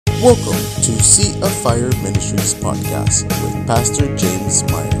Welcome to Sea of Fire Ministries podcast with Pastor James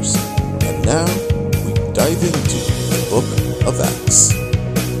Meyers. And now we dive into the book of Acts.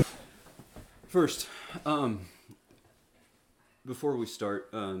 First, before we start,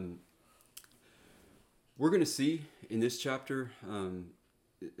 we're going to see in this chapter,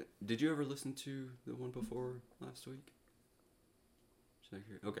 did you ever listen to the one before last week?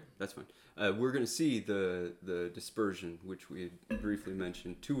 Okay, that's fine. We're going to see the dispersion, which we had briefly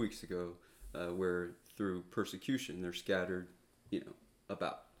mentioned 2 weeks ago, where through persecution they're scattered,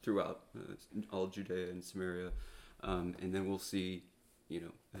 about throughout all Judea and Samaria, and then we'll see,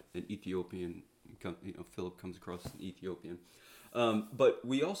 an Ethiopian. Philip comes across an Ethiopian. But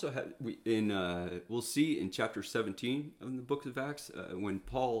we also have we'll see in chapter 17 of the book of Acts when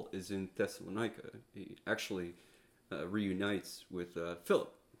Paul is in Thessalonica, he actually reunites with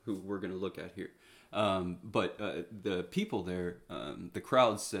Philip, who we're going to look at here. But the people there, the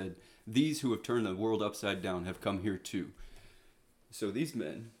crowd said, "These who have turned the world upside down have come here too." So these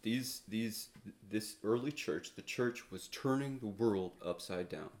men, this early church, the church was turning the world upside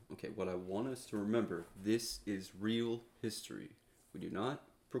down. Okay, what I want us to remember, this is real history. We do not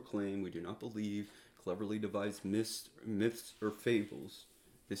proclaim, we do not believe cleverly devised myths or fables.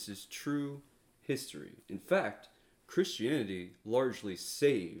 This is true history. In fact, Christianity largely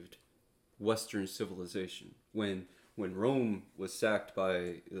saved Western civilization. When Rome was sacked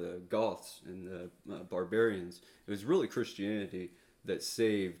by the Goths and the barbarians, it was really Christianity that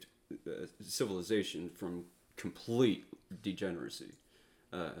saved civilization from complete degeneracy.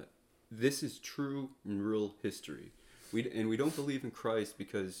 This is true and real history. We don't believe in Christ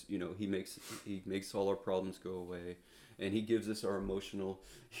because he makes all our problems go away, and he gives us our emotional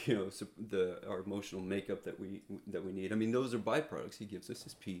our emotional makeup that we need. I mean, those are byproducts. He gives us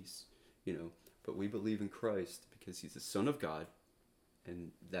his peace, but we believe in Christ because he's the Son of God,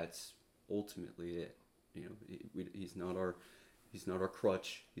 and that's ultimately it. He's not our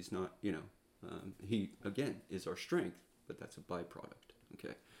crutch. He's not, he again is our strength, but that's a byproduct.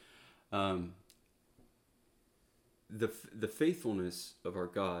 Okay. The faithfulness of our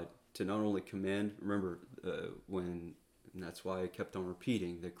God to not only command, remember and that's why I kept on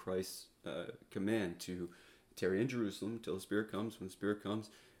repeating that Christ's command to tarry in Jerusalem until the Spirit comes. When the Spirit comes,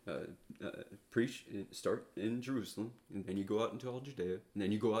 preach, start in Jerusalem, and then you go out into all Judea, and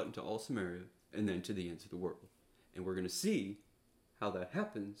then you go out into all Samaria, and then to the ends of the world. And we're going to see how that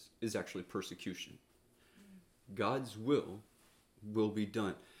happens is actually persecution. God's will be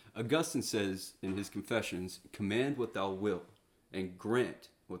done. Augustine says in his Confessions, "Command what thou wilt, and grant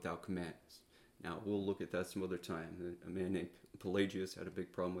what thou commandest." Now, we'll look at that some other time. A man named Pelagius had a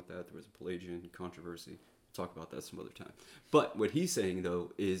big problem with that. There was a Pelagian controversy. We'll talk about that some other time. But what he's saying,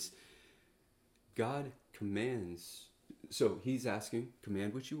 though, is God commands. So he's asking,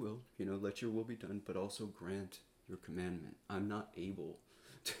 command what you will, let your will be done, but also grant your commandment. I'm not able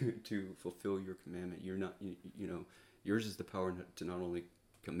to fulfill your commandment. You're not, yours is the power to not only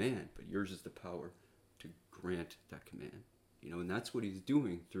command, but yours is the power to grant that command. And that's what he's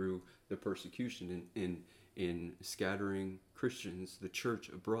doing through the persecution in scattering Christians, the church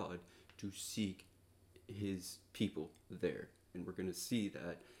abroad, to seek his people there. And we're going to see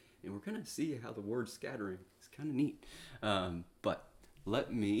that. And we're going to see how the word scattering is kind of neat. But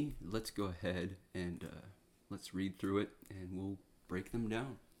let's go ahead and let's read through it, and we'll break them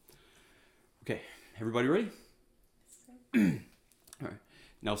down. Okay, everybody ready? All right.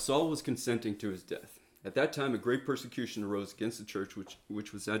 Now Saul was consenting to his death. At that time, a great persecution arose against the church,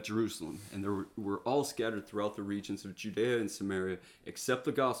 which was at Jerusalem, and there were all scattered throughout the regions of Judea and Samaria, except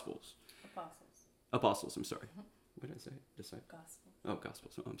the Apostles, I'm sorry. What did I say?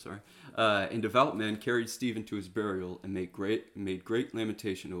 Gospels. Oh, I'm sorry. And devout men carried Stephen to his burial and made great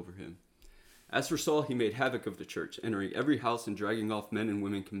lamentation over him. As for Saul, he made havoc of the church, entering every house and dragging off men and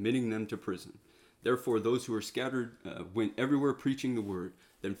women, committing them to prison. Therefore, those who were scattered went everywhere preaching the word.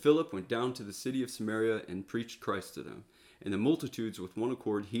 Then Philip went down to the city of Samaria and preached Christ to them. And the multitudes with one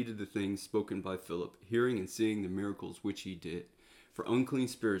accord heeded the things spoken by Philip, hearing and seeing the miracles which he did. For unclean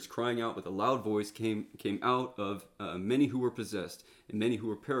spirits, crying out with a loud voice, came out of many who were possessed, and many who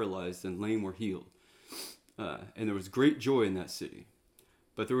were paralyzed and lame were healed. And there was great joy in that city.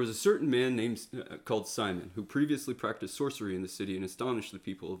 But there was a certain man called Simon, who previously practiced sorcery in the city and astonished the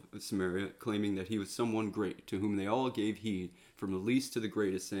people of Samaria, claiming that he was someone great, to whom they all gave heed, from the least to the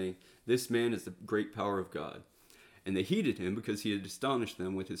greatest, saying, "This man is the great power of God." And they heeded him because he had astonished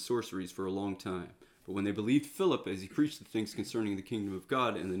them with his sorceries for a long time. But when they believed Philip as he preached the things concerning the kingdom of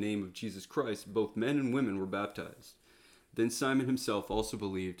God in the name of Jesus Christ, both men and women were baptized. Then Simon himself also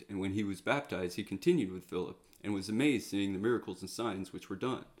believed, and when he was baptized, he continued with Philip, and was amazed seeing the miracles and signs which were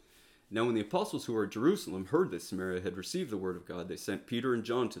done. Now when the apostles who were at Jerusalem heard that Samaria had received the word of God, they sent Peter and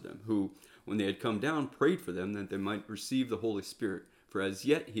John to them, who, when they had come down, prayed for them that they might receive the Holy Spirit. For as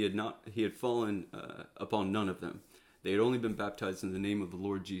yet he had fallen upon none of them. They had only been baptized in the name of the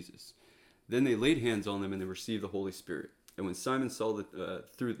Lord Jesus. Then they laid hands on them, and they received the Holy Spirit. And when Simon saw that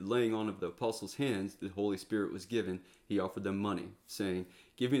through the laying on of the apostles' hands the Holy Spirit was given, he offered them money, saying,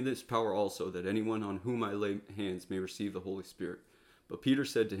 "Give me this power also, that anyone on whom I lay hands may receive the Holy Spirit." But Peter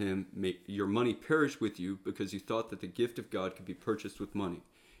said to him, "May your money perish with you, because you thought that the gift of God could be purchased with money.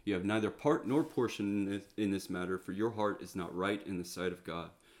 You have neither part nor portion in this matter, for your heart is not right in the sight of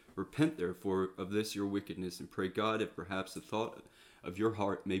God. Repent therefore of this your wickedness, and pray God if perhaps the thought of your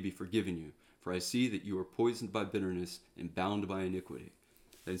heart may be forgiven you. For I see that you are poisoned by bitterness and bound by iniquity."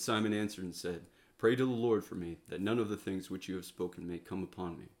 Then Simon answered and said, "Pray to the Lord for me, that none of the things which you have spoken may come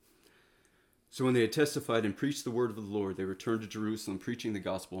upon me." So when they had testified and preached the word of the Lord, they returned to Jerusalem, preaching the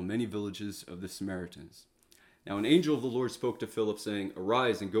gospel in many villages of the Samaritans. Now an angel of the Lord spoke to Philip, saying,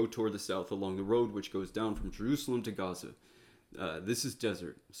 "Arise and go toward the south along the road which goes down from Jerusalem to Gaza. This is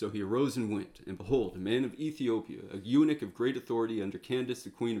desert." So he arose and went, and behold, a man of Ethiopia, a eunuch of great authority under Candace, the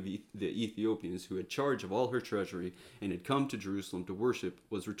queen of the Ethiopians, who had charge of all her treasury, and had come to Jerusalem to worship,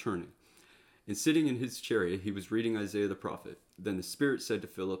 was returning. And sitting in his chariot, he was reading Isaiah the prophet. Then the Spirit said to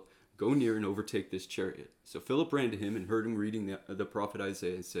Philip, "Go near and overtake this chariot." So Philip ran to him and heard him reading the prophet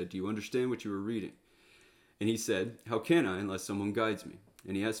Isaiah, and said, "Do you understand what you are reading?" And he said, "How can I unless someone guides me?"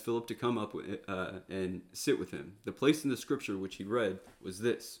 And he asked Philip to come up and sit with him. The place in the scripture which he read was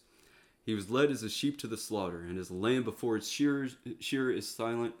this: "He was led as a sheep to the slaughter, and as a lamb before its shearer is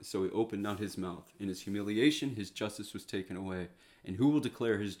silent, so he opened not his mouth. In his humiliation his justice was taken away. And who will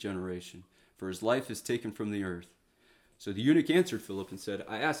declare his generation? For his life is taken from the earth." So the eunuch answered Philip and said,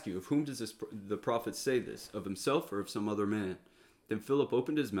 "I ask you, of whom does the prophet say this? Of himself or of some other man?" Then Philip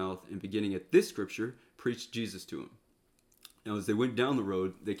opened his mouth, and beginning at this scripture, preached Jesus to him. Now as they went down the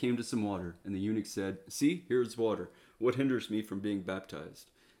road, they came to some water, and the eunuch said, "See, here is water. What hinders me from being baptized?"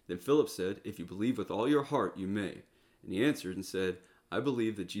 Then Philip said, "If you believe with all your heart, you may." And he answered and said, "I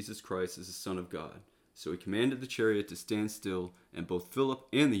believe that Jesus Christ is the Son of God." So he commanded the chariot to stand still, and both Philip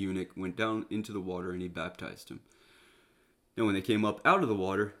and the eunuch went down into the water, and he baptized him. Now when they came up out of the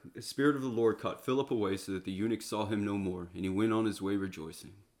water, the Spirit of the Lord caught Philip away, so that the eunuch saw him no more, and he went on his way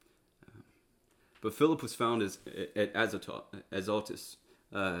rejoicing. But Philip was found at Azotus,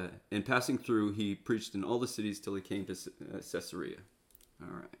 and passing through, he preached in all the cities till he came to Caesarea. All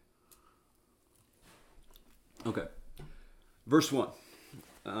right. Okay. Verse 1.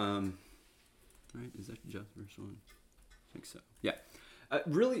 Right? Is that just verse 1? I think so. Yeah.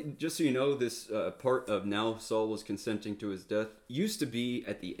 Really, just so you know, this part of "now Saul was consenting to his death" used to be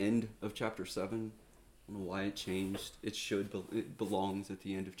at the end of chapter 7. I don't know why it changed. It belongs at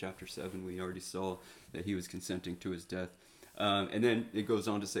the end of chapter 7. We already saw that he was consenting to his death. And then it goes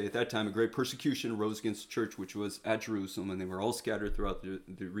on to say, "At that time a great persecution arose against the church which was at Jerusalem, and they were all scattered throughout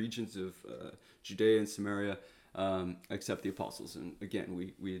the regions of Judea and Samaria, except the apostles." And again,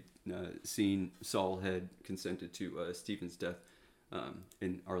 we had seen Saul had consented to Stephen's death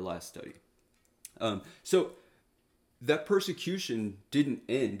in our last study. So that persecution didn't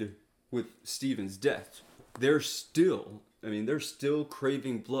end with Stephen's death. They're still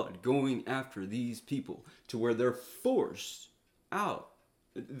craving blood, going after these people to where they're forced out.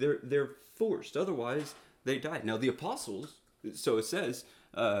 They're forced, otherwise they die. Now the apostles, so it says,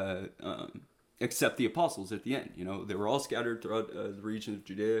 except the apostles at the end. They were all scattered throughout the region of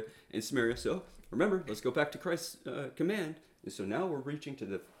Judea and Samaria. So remember, let's go back to Christ's command. And so now we're reaching to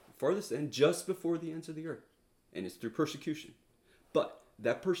the farthest end, just before the ends of the earth, and it's through persecution. But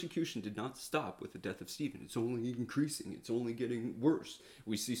that persecution did not stop with the death of Stephen. It's only increasing. It's only getting worse.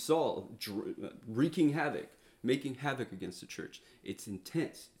 We see Saul wreaking havoc, making havoc against the church. It's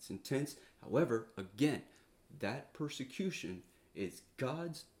intense. It's intense. However, again, that persecution is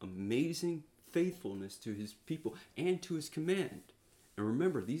God's amazing faithfulness to his people and to his command. And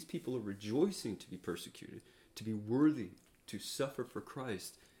remember, these people are rejoicing to be persecuted, to be worthy to suffer for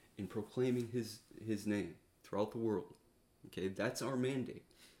Christ in proclaiming his name throughout the world. Okay, that's our mandate.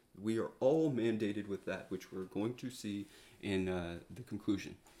 We are all mandated with that, which we're going to see in the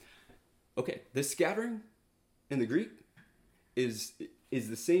conclusion. Okay, the scattering in the Greek is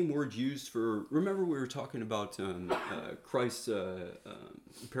the same word used for, remember we were talking about Christ's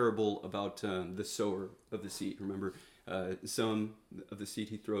parable about the sower of the seed. Remember, some of the seed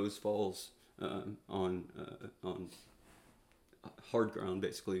he throws falls on hard ground,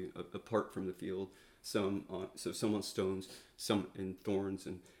 basically apart from the field. Some on stones, some in thorns,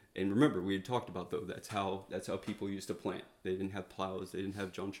 and And remember, we had talked about, though, that's how people used to plant. They didn't have plows. They didn't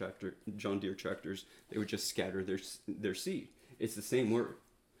have John Deere tractors. They would just scatter their seed. It's the same word.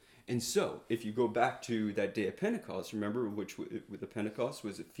 And so, if you go back to that day of Pentecost, remember, which with the Pentecost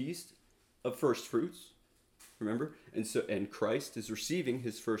was a feast of first fruits. Remember? And Christ is receiving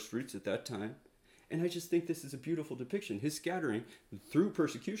his first fruits at that time. And I just think this is a beautiful depiction. His scattering, through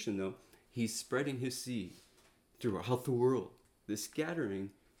persecution, though, he's spreading his seed throughout the world. The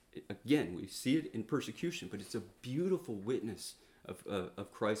scattering, again, we see it in persecution, but it's a beautiful witness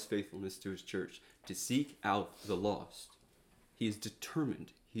of Christ's faithfulness to his church, to seek out the lost. He is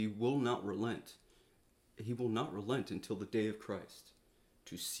determined. He will not relent. He will not relent until the day of Christ,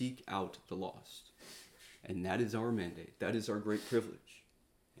 to seek out the lost. And that is our mandate. That is our great privilege.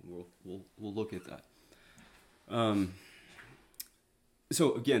 And we'll look at that.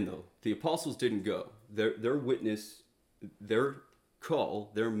 So again, though, the apostles didn't go. Their witness, their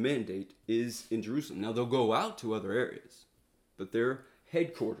call, their mandate is in Jerusalem. Now they'll go out to other areas, but their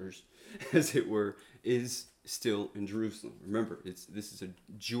headquarters, as it were, is still in Jerusalem. Remember, this is a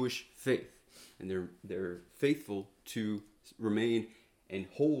Jewish faith, and they're faithful to remain and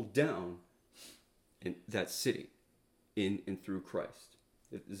hold down in that city in and through Christ.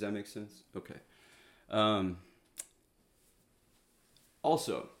 Does that make sense? Okay.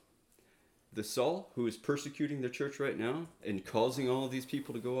 Also, the Saul, who is persecuting the church right now and causing all of these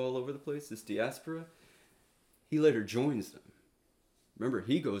people to go all over the place, this diaspora, he later joins them. Remember,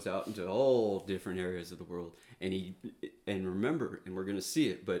 he goes out into all different areas of the world, and remember, and we're going to see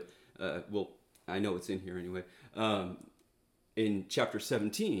it, but I know it's in here anyway. In chapter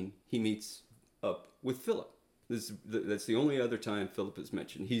 17, he meets up with Philip. That's the only other time Philip is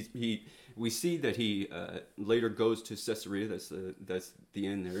mentioned. We see that he later goes to Caesarea. That's the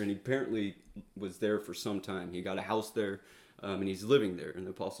end there, and he apparently was there for some time. He got a house there, and he's living there. And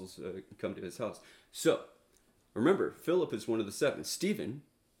the apostles come to his house. So remember, Philip is one of the seven. Stephen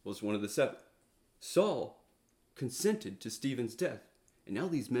was one of the seven. Saul consented to Stephen's death, and now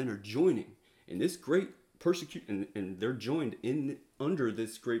these men are joining in this great persecution, and they're joined in under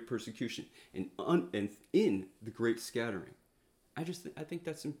this great persecution and in the great scattering. I think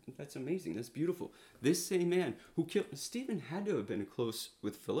that's amazing. That's beautiful. This same man who killed Stephen had to have been close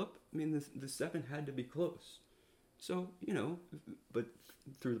with Philip. I mean, the seven had to be close. So, but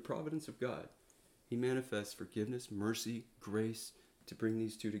through the providence of God, he manifests forgiveness, mercy, grace to bring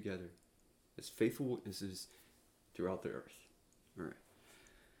these two together as faithful witnesses throughout the earth. All right.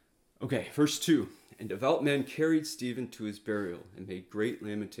 Okay, verse 2. And devout men carried Stephen to his burial and made great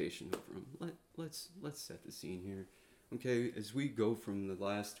lamentation over him. Let's set the scene here. Okay, as we go from the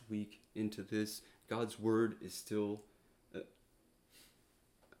last week into this, God's word is still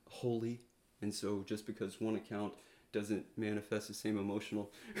holy. And so just because one account doesn't manifest the same emotional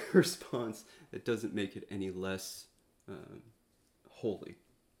response, that doesn't make it any less holy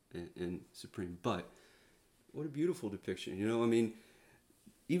and supreme. But what a beautiful depiction.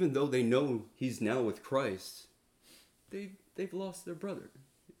 Even though they know he's now with Christ, they've lost their brother,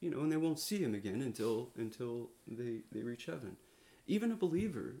 and they won't see him again until they reach heaven. Even a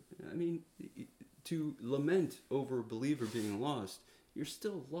believer, to lament over a believer being lost, you're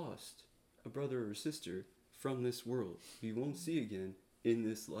still lost, a brother or sister from this world you won't see again in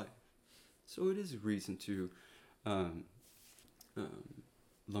this life. So it is a reason to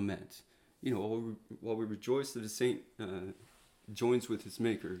lament. While we rejoice that a saint joins with his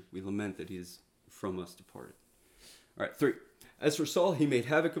maker, we lament that he is from us departed. All right, 3. As for Saul, he made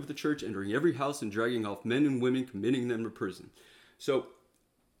havoc of the church, entering every house and dragging off men and women, committing them to prison. So,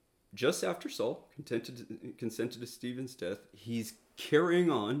 just after Saul consented to Stephen's death, he's carrying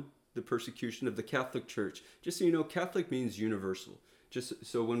on the persecution of the Catholic Church. Just so you know, Catholic means universal. Just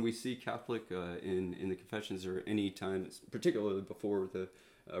so when we see Catholic in the confessions or any time, particularly before the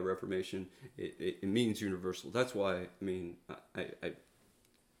Reformation, it means universal. That's why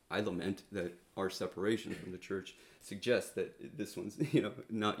I lament that our separation from the church suggests that this one's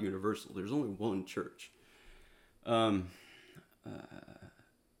not universal. There's only one church. By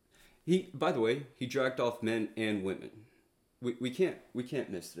the way, he dragged off men and women. We can't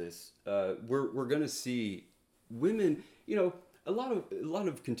miss this. We're gonna see women. A lot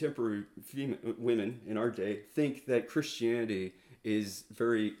of contemporary women in our day think that Christianity is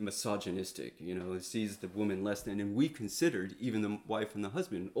very misogynistic, it sees the woman less than, and we considered even the wife and the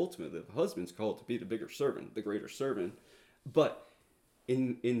husband, ultimately the husband's called to be the bigger servant, the greater servant. But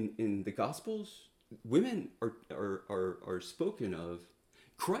in the Gospels, women are spoken of.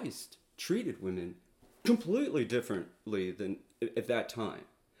 Christ treated women completely differently than at that time.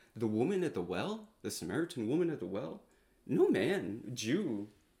 The woman at the well, the Samaritan woman at the well, no man, Jew,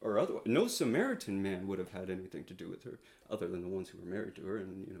 or otherwise. No Samaritan man would have had anything to do with her, other than the ones who were married to her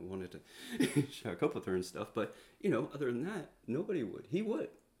and wanted to shack up with her and stuff. But other than that, nobody would. He would.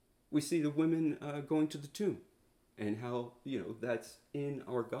 We see the women going to the tomb, and how that's in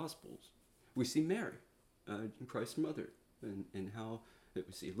our Gospels. We see Mary, Christ's mother, and how we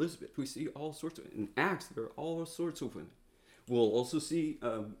see Elizabeth. We see all sorts of in Acts. There are all sorts of women. We'll also see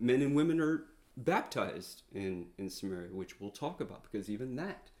men and women are baptized in Samaria, which we'll talk about, because even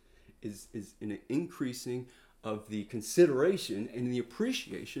that is an increasing of the consideration and the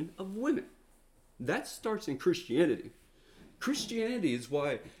appreciation of women. That starts in Christianity. Christianity is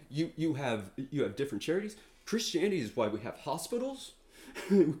why you have different charities. Christianity is why we have hospitals.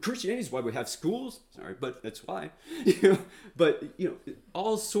 Christianity is why we have schools. Sorry, but that's why. But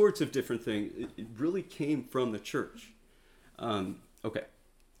all sorts of different things. It really came from the church. Okay.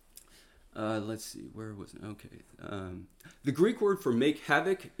 Let's see. Where was it? Okay. The Greek word for make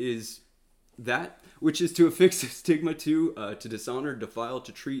havoc is that which is to affix a stigma to dishonor, defile,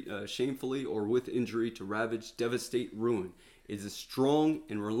 to treat shamefully or with injury, to ravage, devastate, ruin. It is a strong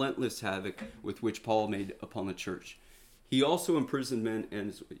and relentless havoc with which Paul made upon the church. He also imprisoned men and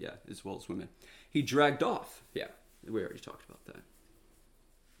as well as women. He dragged off. Yeah, we already talked about that.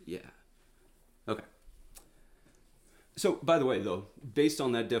 Yeah. Okay. So, by the way, though, based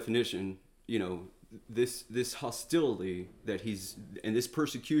on that definition, this hostility that and this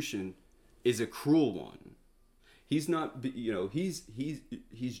persecution is a cruel one. He's not, he's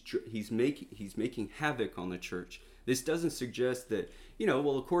making havoc on the church. This doesn't suggest that,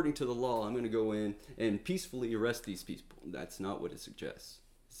 according to the law, I'm going to go in and peacefully arrest these people. That's not what it suggests.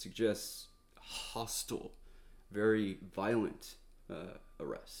 It suggests hostile, very violent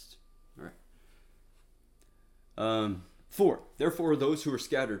arrest. All right. 4. Therefore, those who are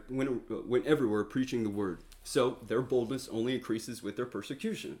scattered went everywhere preaching the word. So their boldness only increases with their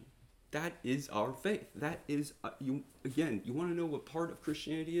persecution. That is our faith. That is, you want to know what part of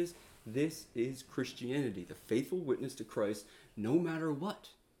Christianity is? This is Christianity, the faithful witness to Christ, no matter what,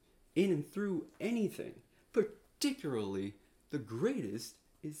 in and through anything. Particularly, the greatest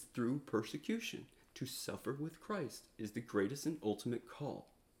is through persecution. To suffer with Christ is the greatest and ultimate call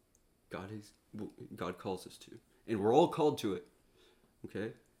God calls us to. And we're all called to it.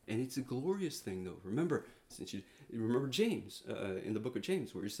 Okay? And it's a glorious thing, though. Remember James in the book of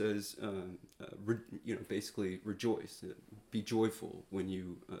James, where he says, basically rejoice, be joyful when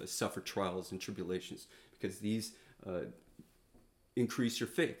you suffer trials and tribulations, because these increase your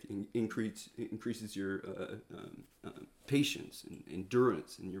faith, increases your patience and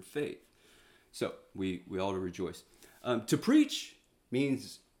endurance in your faith. So we ought to rejoice. To preach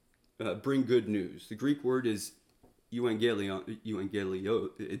means bring good news. The Greek word is euangelio,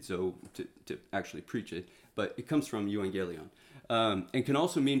 to actually preach it, but it comes from euangelion, and can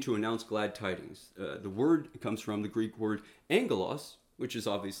also mean to announce glad tidings. The word comes from the Greek word angelos, which is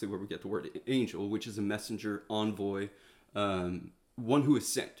obviously where we get the word angel, which is a messenger, envoy, one who is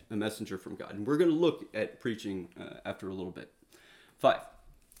sent, a messenger from God. And we're going to look at preaching after a little bit. 5.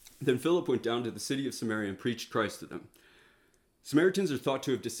 Then Philip went down to the city of Samaria and preached Christ to them. Samaritans are thought to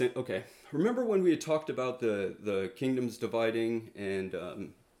have descended. Okay, remember when we had talked about the kingdoms dividing and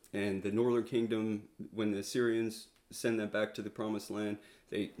the northern kingdom, when the Assyrians send them back to the promised land,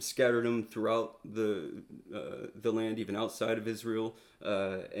 they scattered them throughout the land, even outside of Israel,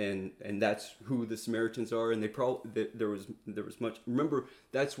 and that's who the Samaritans are. And there was much. Remember,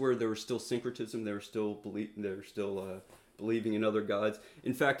 that's where there was still syncretism. They were still believing in other gods.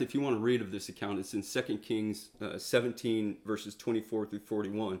 In fact, if you want to read of this account, it's in 2 Kings 17 verses 24 through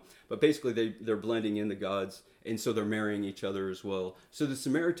 41. But basically, they're blending in the gods, and so they're marrying each other as well. So the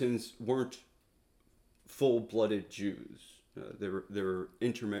Samaritans weren't full-blooded Jews. They were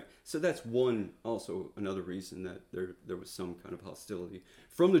intermarried. So that's another reason that there was some kind of hostility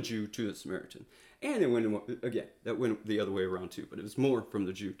from the Jew to the Samaritan. And that went the other way around too, but it was more from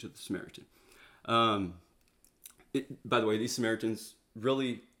the Jew to the Samaritan. By the way, these Samaritans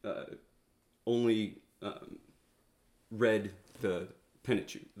really only read the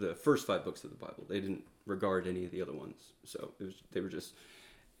Pentateuch, the first 5 books of the Bible. They didn't regard any of the other ones. So they were just,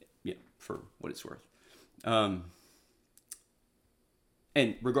 for what it's worth.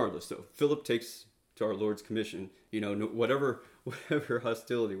 And regardless, though, Philip takes to our Lord's commission, whatever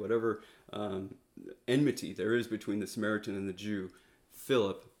hostility, whatever enmity there is between the Samaritan and the Jew,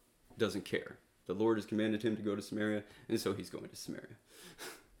 Philip doesn't care. The Lord has commanded him to go to Samaria, and so he's going to Samaria.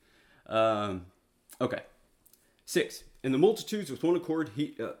 Okay. 6. And the multitudes with one accord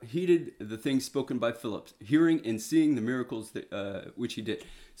heeded the things spoken by Philip, hearing and seeing the miracles which he did.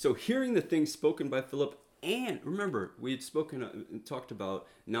 So hearing the things spoken by Philip And remember, we had talked about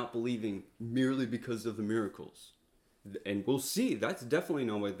not believing merely because of the miracles. And we'll see, that's definitely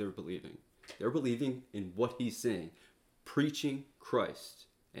not what they're believing. They're believing in what he's saying, preaching Christ.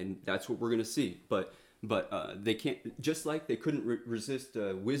 And that's what we're going to see. But they can't, just like they couldn't resist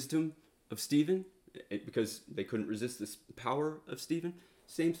wisdom of Stephen, because they couldn't resist this power of Stephen.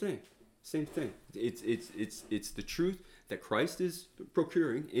 Same thing. It's the truth that Christ is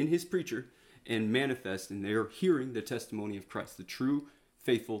procuring in his preacher and manifest, and they're hearing the testimony of Christ, the true,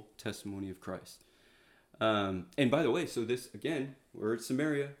 faithful testimony of Christ. And by the way, so this, again, we're at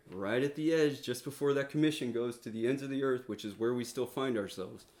Samaria, right at the edge, just before that commission goes to the ends of the earth, which is where we still find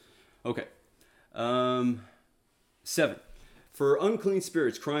ourselves. Okay. 7. For unclean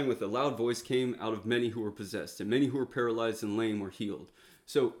spirits crying with a loud voice came out of many who were possessed, and many who were paralyzed and lame were healed.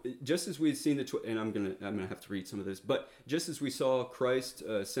 So just as we had seen and I'm gonna have to read some of this, but just as we saw Christ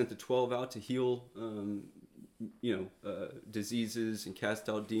sent the 12 out to heal, diseases and cast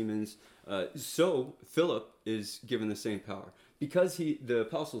out demons, so Philip is given the same power because the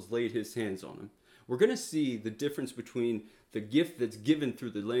apostles laid his hands on him. We're going to see the difference between the gift that's given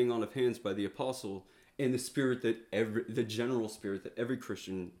through the laying on of hands by the apostle and the spirit that the general spirit that every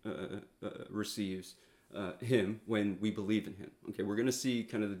Christian receives him when we believe in him. Okay, we're going to see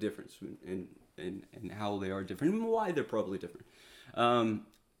kind of the difference and how they are different and why they're probably different.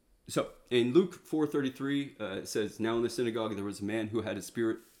 So in Luke 4:33, it says, "Now in the synagogue there was a man who had a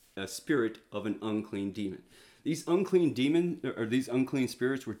spirit of an unclean demon." These unclean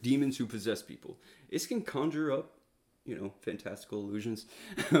spirits were demons who possess people. This can conjure up, fantastical illusions,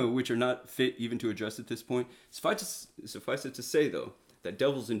 which are not fit even to address at this point. Suffice it to say, though, that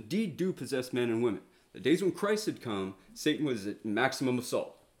devils indeed do possess men and women. The days when Christ had come, Satan was at maximum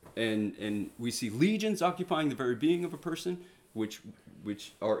assault. And we see legions occupying the very being of a person, which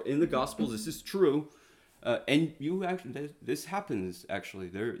are in the Gospels. This is true. And this happens, actually.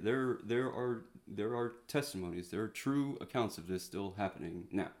 There are testimonies. There are true accounts of this still happening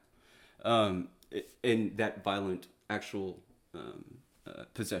now. And that violent actual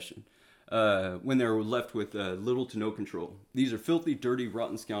possession. When they're left with little to no control. These are filthy, dirty,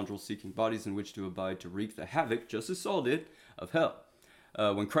 rotten scoundrels seeking bodies in which to abide to wreak the havoc, just as Saul did, of hell.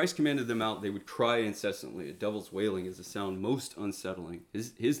 When Christ commanded them out, they would cry incessantly. A devil's wailing is a sound most unsettling.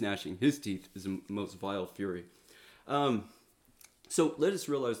 His gnashing, his teeth, is a most vile fury. So let us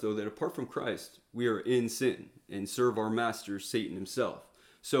realize, though, that apart from Christ, we are in sin and serve our master, Satan himself.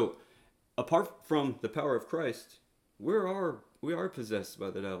 So apart from the power of Christ, we are possessed by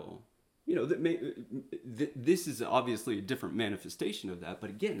the devil. This is obviously a different manifestation of that. But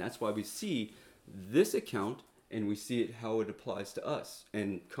again, that's why we see this account and we see it how it applies to us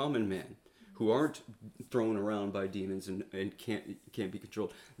and common man who aren't thrown around by demons and can't be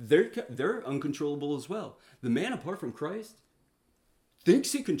controlled. They're uncontrollable as well. The man apart from Christ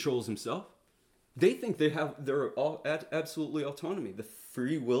thinks he controls himself. They think they're all at absolutely autonomy. The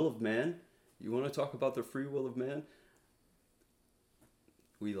free will of man. You want to talk about the free will of man?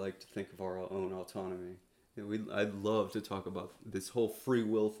 We like to think of our own autonomy. I'd love to talk about this whole free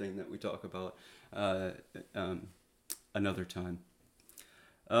will thing that we talk about another time.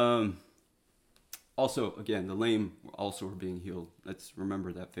 Also, again, the lame also were being healed. Let's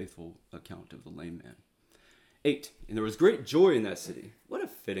remember that faithful account of the lame man. 8, and there was great joy in that city. What a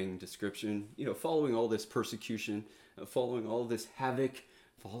fitting description. Following all this persecution, following all this havoc,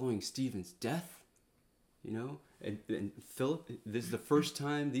 following Stephen's death, and Philip, this is the first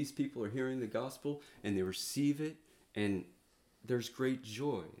time these people are hearing the gospel and they receive it, and there's great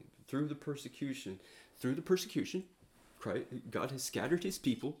joy through the persecution. Through the persecution, God has scattered his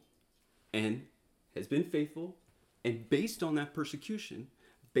people and has been faithful, and based on that persecution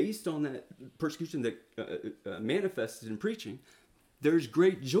that manifested in preaching, there's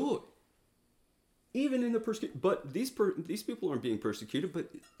great joy. Even in the persecution, but these people aren't being persecuted.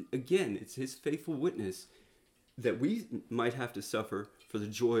 But again, it's his faithful witness that we might have to suffer for the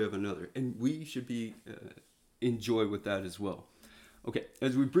joy of another, and we should be in joy with that as well. Okay,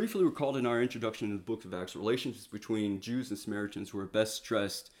 as we briefly recalled in our introduction to the book of Acts, relations between Jews and Samaritans were best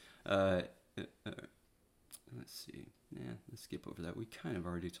stressed. Let's see. Let's skip over that. We kind of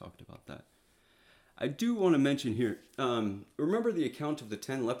already talked about that. I do want to mention here. Remember the account of the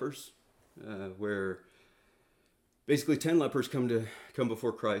 10 lepers? Where basically 10 lepers come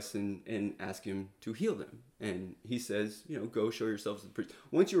before Christ and ask him to heal them, and he says, go show yourselves to the priest.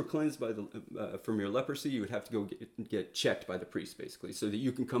 Once you were cleansed from your leprosy, you would have to go get checked by the priest, basically, so that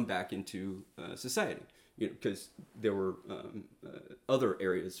you can come back into society. Because there were other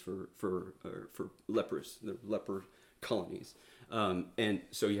areas for lepers, the leper colonies. And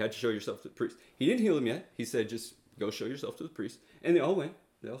so you had to show yourself to the priest. He didn't heal them yet. He said, just go show yourself to the priest. And they all went.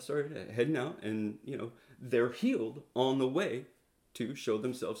 They all started heading out, and they're healed on the way to show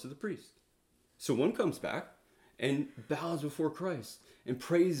themselves to the priest. So one comes back and bows before Christ and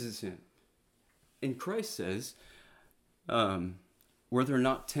praises him. And Christ says, were there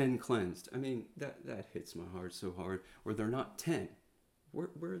not 10 cleansed? I mean, that hits my heart so hard. Were there not 10? Where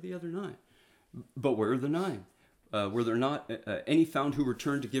are the other 9? But where are the 9? Were there not any found who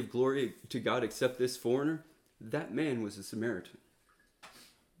returned to give glory to God except this foreigner? That man was a Samaritan.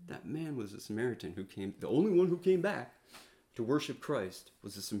 That man was a Samaritan who came, the only one who came back to worship Christ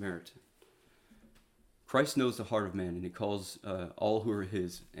was a Samaritan. Christ knows the heart of man, and he calls all who are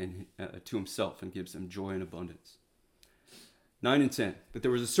his and to himself and gives them joy and abundance. 9 and 10. But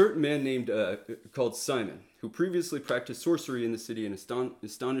there was a certain man named called Simon, who previously practiced sorcery in the city and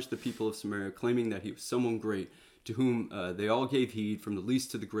astonished the people of Samaria, claiming that he was someone great, to whom they all gave heed, from the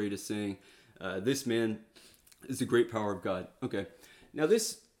least to the greatest, saying, this man is the great power of God. Okay, now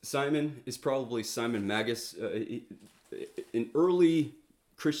this Simon is probably Simon Magus, an early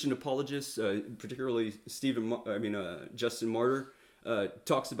Christian apologist, particularly Justin Martyr,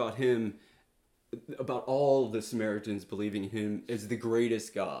 talks about him, about all the Samaritans believing him as the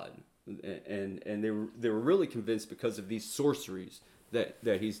greatest God, and they were really convinced because of these sorceries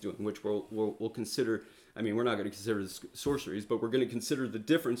that he's doing, which we'll consider. I mean, we're not going to consider this sorceries, but we're going to consider the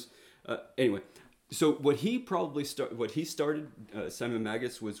difference. Anyway, so what he started, Simon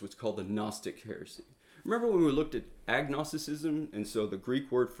Magus, was what's called the Gnostic heresy. Remember when we looked at agnosticism, and so the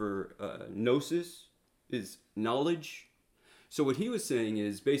Greek word for gnosis is knowledge. So what he was saying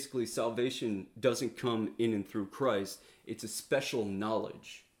is basically salvation doesn't come in and through Christ. It's a special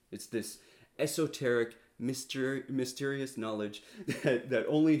knowledge. It's this esoteric, mysterious knowledge that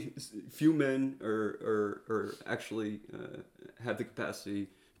only few men are actually have the capacity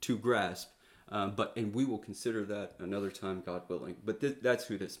to grasp. And we will consider that another time, God willing. But that's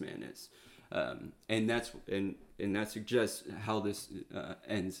who this man is. And that suggests how this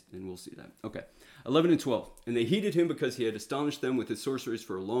ends, and we'll see that. Okay, 11 and 12. And they heeded him because he had astonished them with his sorceries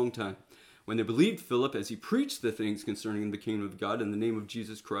for a long time. When they believed Philip as he preached the things concerning the kingdom of God in the name of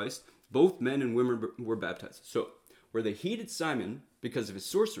Jesus Christ, both men and women were baptized. So, where they heeded Simon because of his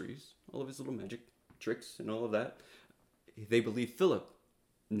sorceries, all of his little magic tricks and all of that, they believed Philip,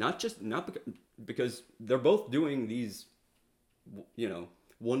 not because they're both doing these,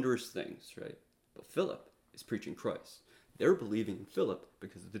 wondrous things, right? But Philip is preaching Christ. They're believing in Philip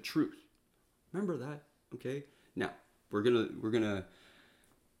because of the truth. Remember that, okay? Now we're gonna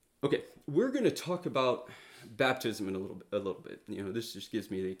talk about baptism in a little bit. This just gives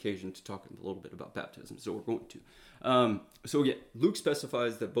me the occasion to talk a little bit about baptism, so we're going to. So again, Luke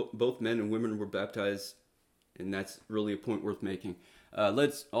specifies that both men and women were baptized, and that's really a point worth making.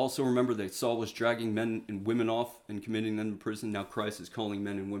 Let's also remember that Saul was dragging men and women off and committing them to prison. Now Christ is calling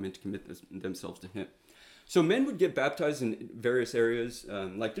men and women to commit themselves to him. So men would get baptized in various areas,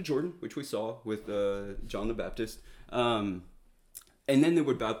 like the Jordan, which we saw with John the Baptist. And then they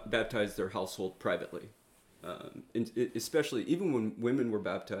would baptize their household privately. Especially, even when women were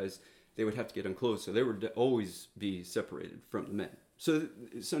baptized, they would have to get unclothed. So they would always be separated from the men. So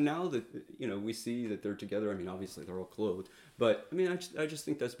now that we see that they're together. I mean, obviously they're all clothed, but I mean, I just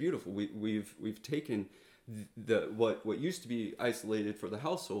think that's beautiful. We've taken what used to be isolated for the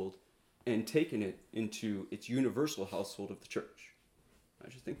household and taken it into its universal household of the church. I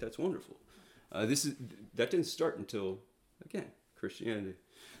just think that's wonderful. That didn't start until, again, Christianity.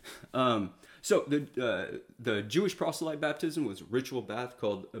 So the Jewish proselyte baptism was a ritual bath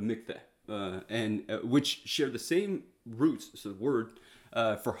called a mikveh, and which share the same roots, so the word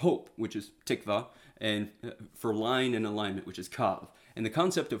for hope, which is tikva, and for line and alignment, which is kav. And the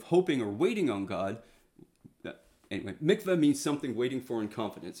concept of hoping or waiting on God, anyway, mikveh means something waiting for in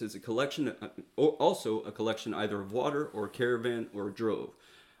confidence. It's a collection, also a collection either of water or a caravan or a drove.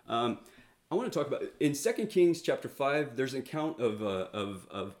 I want to talk about, in 2 Kings chapter 5, there's an account of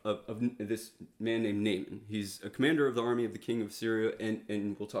this man named Naaman. He's a commander of the army of the king of Syria,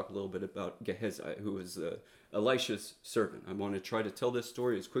 and we'll talk a little bit about Gehazi, who was Elisha's servant. I want to try to tell this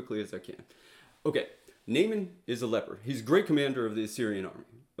story as quickly as I can. Okay, Naaman is a leper. He's a great commander of the Assyrian army.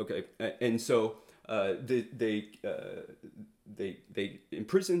 Okay, and so they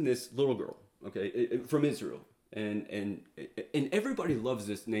imprison this little girl, okay, from Israel. And everybody loves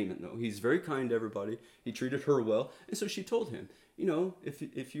this Naaman, though. He's very kind to everybody. He treated her well. And so she told him,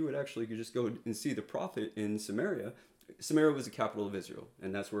 if you would actually just go and see the prophet in Samaria, Samaria was the capital of Israel,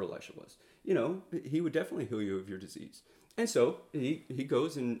 and that's where Elisha was. He would definitely heal you of your disease. And so he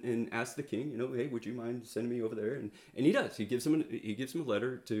goes and asks the king, hey, would you mind sending me over there? And he does. He gives him a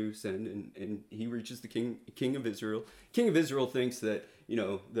letter to send, and he reaches the king of Israel. King of Israel thinks that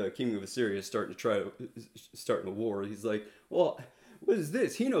the king of Assyria is starting a war. He's like, well, what is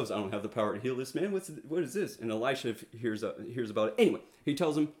this? He knows I don't have the power to heal this man. What is this? And Elisha hears about it. Anyway, he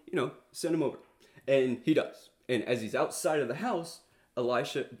tells him, send him over, and he does. And as he's outside of the house,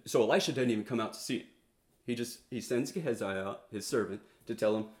 Elisha doesn't even come out to see him. He sends Gehazi out, his servant, to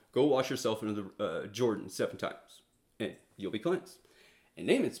tell him, go wash yourself into the Jordan 7 times, and you'll be cleansed. And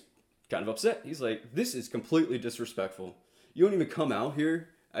Naaman's kind of upset. He's like, this is completely disrespectful. You don't even come out here.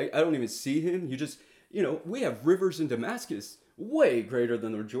 I don't even see him. You just, we have rivers in Damascus way greater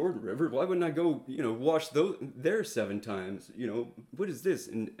than the Jordan River. Why wouldn't I go, wash there 7 times? What is this?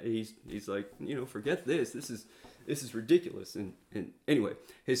 And he's like, forget this. This is ridiculous. And anyway,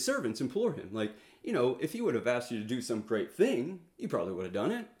 his servants implore him, like, if he would have asked you to do some great thing, you probably would have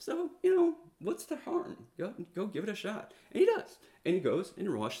done it. So, what's the harm? Go give it a shot. And he does. And he goes and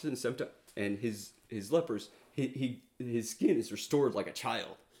he washes it in 7 times. And his lepers, his skin is restored like a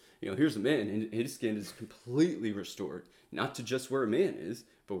child. Here's a man, and his skin is completely restored, not to just where a man is,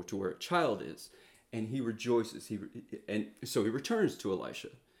 but to where a child is. And he rejoices. So he returns to Elisha,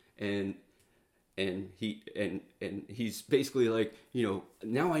 and he's basically like,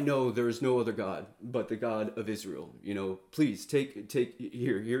 now I know there is no other God but the God of Israel. Please take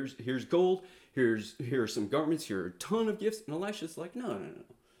here's gold, here are some garments, here are a ton of gifts. And Elisha's like, no.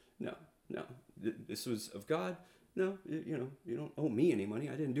 This was of God. No, you don't owe me any money.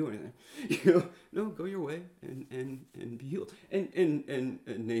 I didn't do anything. No, go your way and be healed. And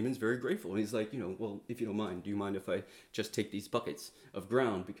Naaman's very grateful. And he's like, well, if you don't mind, do you mind if I just take these buckets of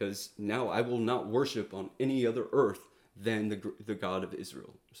ground? Because now I will not worship on any other earth than the God of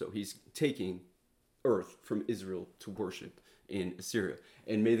Israel. So he's taking earth from Israel to worship in Assyria.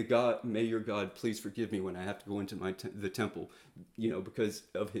 And may your God please forgive me when I have to go into the temple, because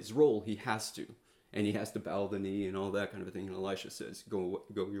of his role, he has to. And he has to bow the knee and all that kind of thing. And Elisha says, go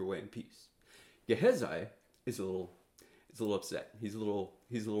your way in peace. Gehazi is a little upset. He's a little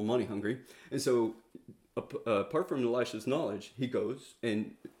money hungry. And so apart from Elisha's knowledge, he goes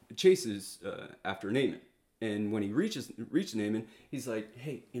and chases after Naaman. And when he reaches Naaman, he's like,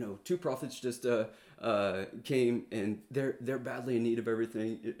 hey, 2 prophets just came, and they're badly in need of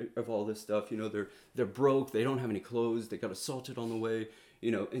everything, of all this stuff. They're broke. They don't have any clothes. They got assaulted on the way.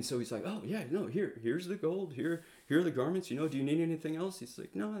 And so he's like, oh yeah, no, here's the gold, here are the garments, do you need anything else? He's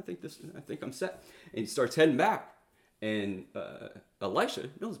like, no, I think I'm set. And he starts heading back, and Elisha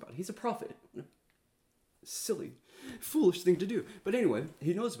knows about it. He's a prophet. Silly, foolish thing to do. But anyway,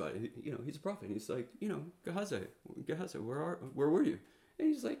 he knows about it. He's a prophet. He's like, Gehazi, where were you? And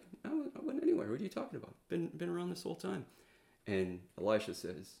he's like, I wasn't anywhere. What are you talking about? Been around this whole time. And Elisha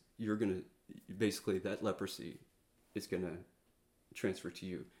says, basically that leprosy is gonna transfer to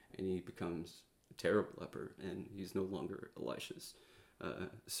you, and he becomes a terrible leper, and he's no longer Elisha's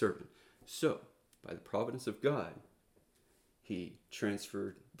servant. So by the providence of God, he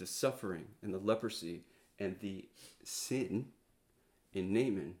transferred the suffering and the leprosy and the sin in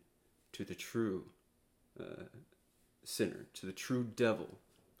Naaman to the true sinner, to the true devil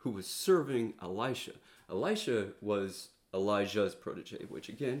who was serving Elisha. Elisha was Elijah's protege, which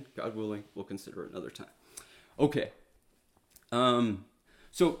again, God willing, we'll consider another time. Okay.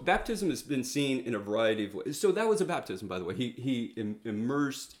 So baptism has been seen in a variety of ways. So that was a baptism, by the way. He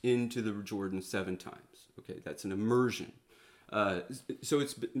immersed into the Jordan 7 times. Okay, that's an immersion. So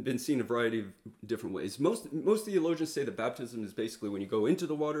it's been seen a variety of different ways. Most theologians say that baptism is basically when you go into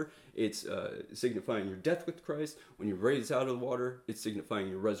the water, it's signifying your death with Christ. When you're raised out of the water, it's signifying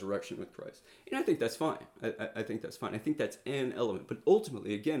your resurrection with Christ. And I think that's fine. I think that's fine. I think that's an element. But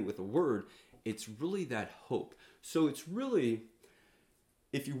ultimately, again, with the word, it's really that hope. So it's really,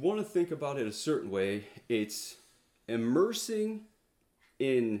 if you want to think about it a certain way, it's immersing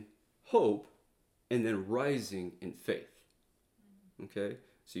in hope and then rising in faith. Okay?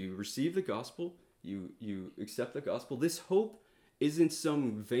 So you receive the gospel, you accept the gospel. This hope isn't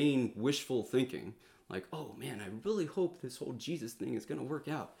some vain, wishful thinking. Like, oh man, I really hope this whole Jesus thing is going to work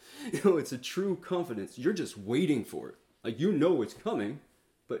out. It's a true confidence. You're just waiting for it. Like, it's coming,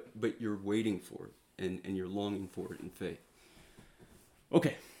 but you're waiting for it. And you're longing for it in faith.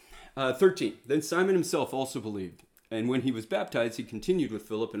 Okay, 13. Then Simon himself also believed. And when he was baptized, he continued with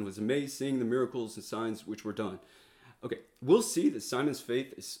Philip and was amazed seeing the miracles and signs which were done. Okay, we'll see that Simon's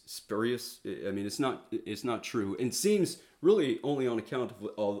faith is spurious. I mean, it's not true, and seems really only on account of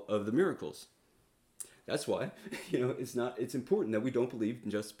all of the miracles. That's why, it's important that we don't believe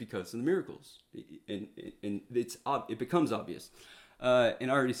just because of the miracles. And it becomes obvious.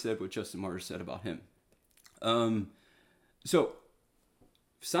 And I already said what Justin Martyr said about him. So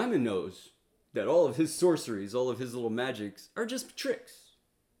Simon knows that all of his sorceries, all of his little magics are just tricks.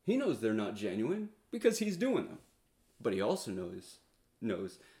 He knows they're not genuine because he's doing them. But he also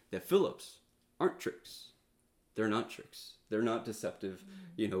knows that Philip's aren't tricks. They're not tricks. They're not deceptive,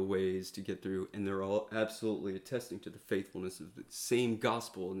 ways to get through. And they're all absolutely attesting to the faithfulness of the same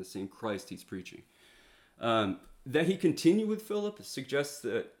gospel and the same Christ he's preaching. That he continued with Philip suggests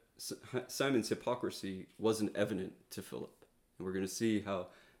that Simon's hypocrisy wasn't evident to Philip. And we're going to see how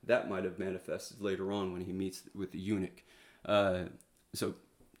that might have manifested later on when he meets with the eunuch. So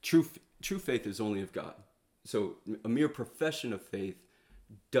true faith is only of God. So a mere profession of faith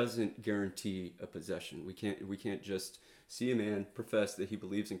doesn't guarantee a possession. We can't just see a man profess that he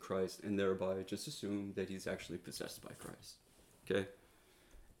believes in Christ and thereby just assume that he's actually possessed by Christ. Okay?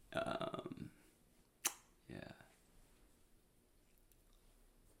 I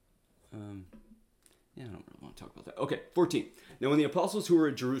don't really want to talk about that. Okay, 14. Now when the apostles who were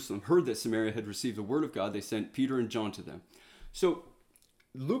at Jerusalem heard that Samaria had received the word of God, they sent Peter and John to them. So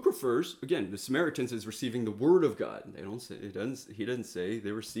Luke refers, again, the Samaritans as receiving the word of God. He doesn't say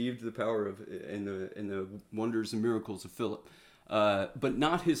they received the power of and the wonders and miracles of Philip, but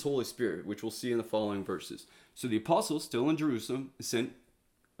not his Holy Spirit, which we'll see in the following verses. So the apostles, still in Jerusalem, sent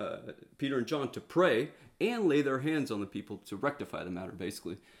Peter and John to pray and lay their hands on the people to rectify the matter,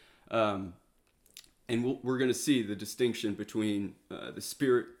 basically. And we're going to see the distinction between the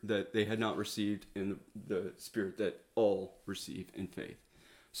Spirit that they had not received and the Spirit that all receive in faith.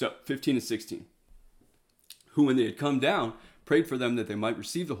 So, 15 and 16. Who, when they had come down, prayed for them that they might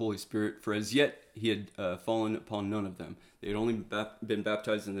receive the Holy Spirit, for as yet he had fallen upon none of them. They had only been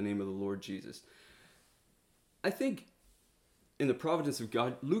baptized in the name of the Lord Jesus. I think in the providence of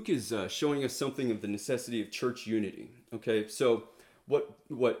God, Luke is showing us something of the necessity of church unity. Okay, so what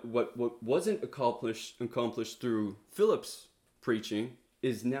wasn't accomplished through Philip's preaching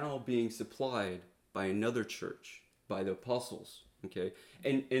is now being supplied by another church, by the apostles. Okay,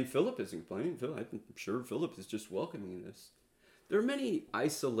 and Philip isn't complaining. I'm sure Philip is just welcoming this. There are many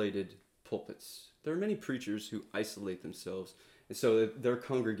isolated pulpits. There are many preachers who isolate themselves, and so their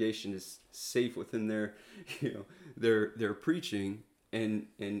congregation is safe within their preaching and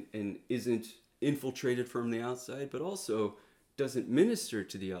isn't infiltrated from the outside, but also doesn't minister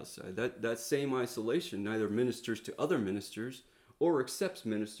to the outside. That same isolation neither ministers to other ministers or accepts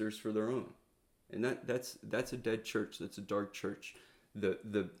ministers for their own. And that's a dead church. That's a dark church.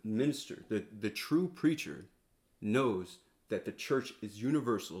 The minister, the true preacher, knows that the church is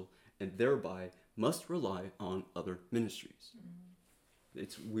universal and thereby must rely on other ministries.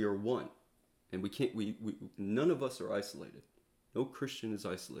 We are one, and we can't. We none of us are isolated. No Christian is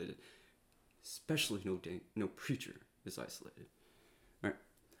isolated, especially no preacher is isolated. All right.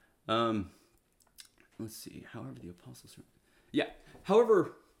 Let's see. However, the apostles heard. Yeah.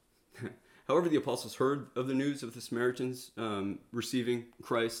 However, the apostles heard of the news of the Samaritans receiving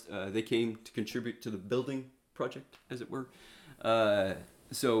Christ. They came to contribute to the building project, as it were.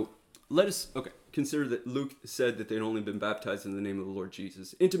 So let us consider that Luke said that they'd only been baptized in the name of the Lord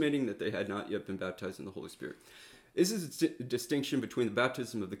Jesus, intimating that they had not yet been baptized in the Holy Spirit. This is a distinction between the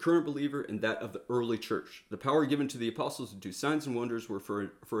baptism of the current believer and that of the early church. The power given to the apostles to do signs and wonders were for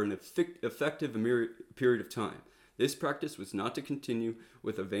an effective period of time. This practice was not to continue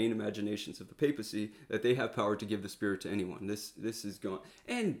with the vain imaginations of the papacy that they have power to give the Spirit to anyone. This is gone.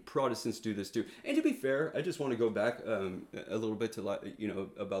 And Protestants do this too. And to be fair, I just want to go back a little bit to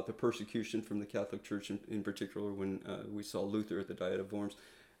about the persecution from the Catholic Church in particular when we saw Luther at the Diet of Worms.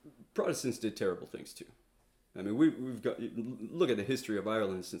 Protestants did terrible things too. I mean, we've got, look at the history of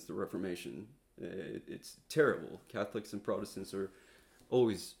Ireland since the Reformation. It's terrible. Catholics and Protestants are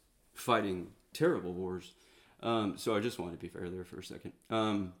always fighting terrible wars. So I just wanted to be fair there for a second.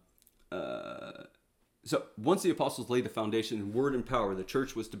 So once the apostles laid the foundation in word and power, the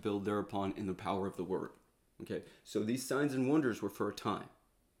church was to build thereupon in the power of the word. Okay, so these signs and wonders were for a time,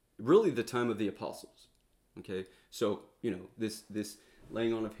 really the time of the apostles. Okay, so this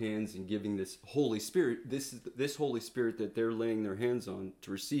laying on of hands and giving this Holy Spirit, this Holy Spirit that they're laying their hands on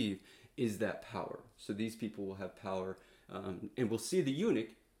to receive is that power. So these people will have power, and we'll see the eunuch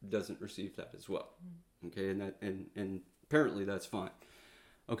doesn't receive that as well. Okay, and apparently that's fine.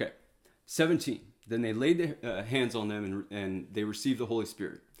 Okay, 17. Then they laid their hands on them and they received the Holy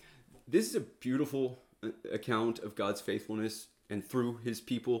Spirit. This is a beautiful account of God's faithfulness and through His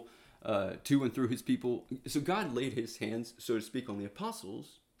people, to and through His people. So God laid His hands, so to speak, on the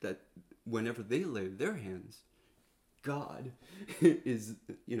apostles that whenever they lay their hands, God is,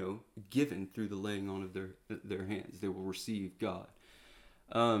 given through the laying on of their hands. They will receive God.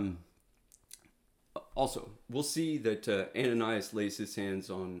 Also, we'll see that Ananias lays his hands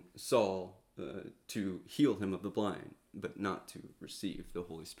on Saul to heal him of the blind, but not to receive the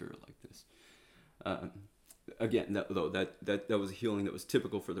Holy Spirit like this. Again, that was a healing that was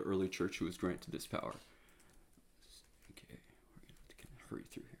typical for the early church who was granted this power. Okay, we're going to kind of hurry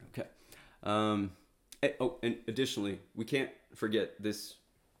through here. Okay. And additionally, we can't forget this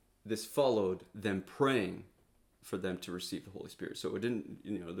followed them praying for them to receive the Holy Spirit. So it didn't,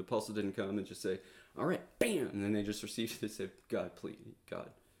 the apostle didn't come and just say, all right, bam, and then they just received it. They said, God, please, God,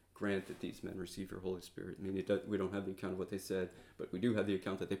 grant that these men receive your Holy Spirit. I mean, we don't have the account of what they said, but we do have the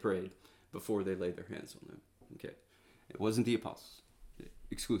account that they prayed before they laid their hands on them. Okay. It wasn't the apostles,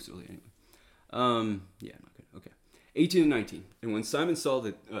 exclusively anyway. I'm not good. Okay. 18 and 19. And when Simon saw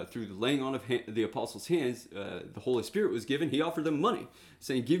that through the laying on of the apostles' hands, the Holy Spirit was given, he offered them money,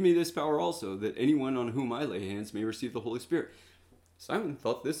 saying, give me this power also, that anyone on whom I lay hands may receive the Holy Spirit. Simon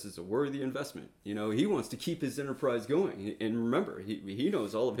thought this is a worthy investment. He wants to keep his enterprise going. And remember, he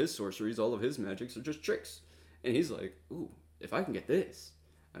knows all of his sorceries, all of his magics are just tricks. And he's like, ooh, if I can get this,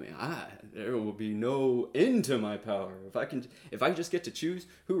 I mean, there will be no end to my power. If I just get to choose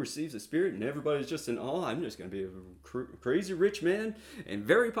who receives the Spirit and everybody's just in awe, I'm just going to be a crazy rich man and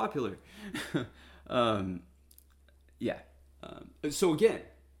very popular. So again,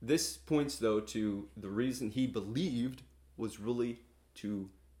 this points though to the reason he believed was really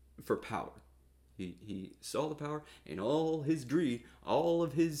for power. He saw the power, and all his greed, all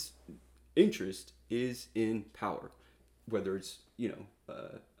of his interest is in power, whether it's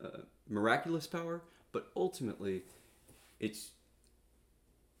miraculous power, but ultimately it's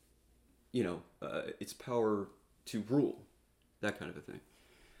it's power to rule, that kind of a thing.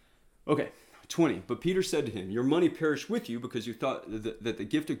 Okay, 20. But Peter said to him, your money perished with you because you thought that the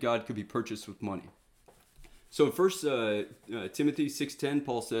gift of God could be purchased with money. So in 1 Timothy 6:10,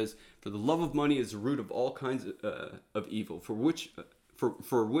 Paul says, for the love of money is the root of all kinds of evil, for which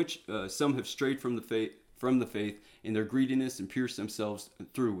some have strayed from the faith in their greediness and pierced themselves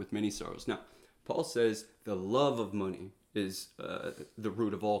through with many sorrows. Now, Paul says the love of money is the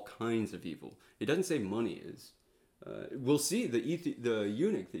root of all kinds of evil. It doesn't say money is. We'll see the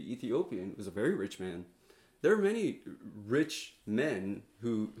eunuch, the Ethiopian, was a very rich man. There are many rich men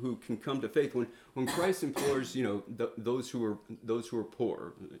who can come to faith. When Christ implores, those who are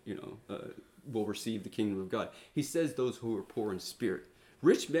poor, will receive the kingdom of God. He says those who are poor in spirit.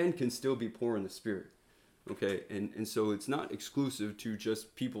 Rich men can still be poor in the spirit. Okay, and so it's not exclusive to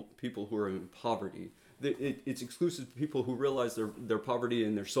just people who are in poverty. It's exclusive to people who realize their poverty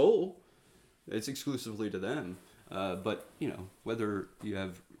in their soul. It's exclusively to them. But whether you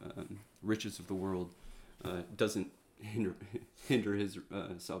have riches of the world doesn't hinder his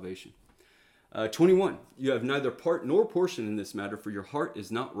salvation. 21. You have neither part nor portion in this matter, for your heart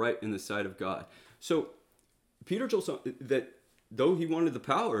is not right in the sight of God. So Peter told that though he wanted the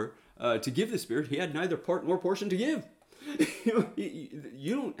power to give the Spirit, he had neither part nor portion to give.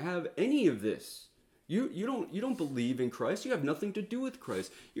 You don't have any of this. You don't believe in Christ. You have nothing to do with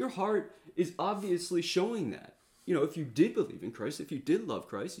Christ. Your heart is obviously showing that. If you did believe in Christ, if you did love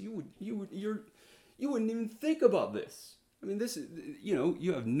Christ, you wouldn't even think about this. I mean, this is,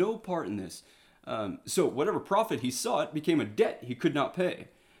 you have no part in this. So whatever profit he sought became a debt he could not pay.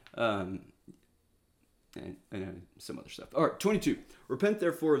 And some other stuff. All right, 22. Repent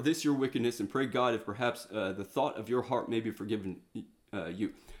therefore of this your wickedness, and pray God if perhaps the thought of your heart may be forgiven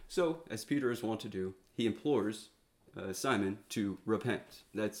you. So, as Peter is wont to do, he implores Simon to repent.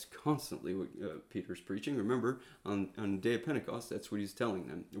 That's constantly what Peter's preaching. Remember, on the day of Pentecost, that's what he's telling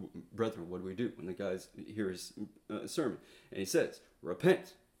them. Brethren, what do we do when the guys hear his sermon? And he says,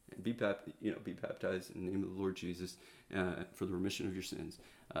 repent and be baptized in the name of the Lord Jesus for the remission of your sins.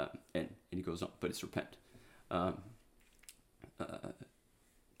 And he goes on, but it's repent.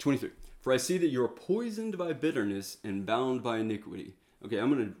 23. For I see that you are poisoned by bitterness and bound by iniquity. Okay,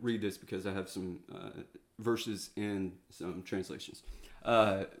 I'm going to read this because I have some verses and some translations.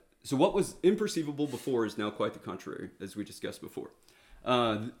 So what was imperceivable before is now quite the contrary, as we discussed before.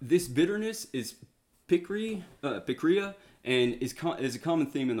 This bitterness is pikria, and is a common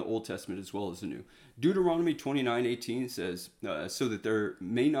theme in the Old Testament as well as the New. Deuteronomy 29:18 says, so that there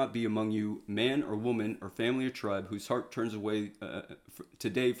may not be among you man or woman or family or tribe whose heart turns away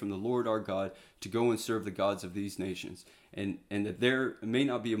today from the Lord our God to go and serve the gods of these nations. And that there may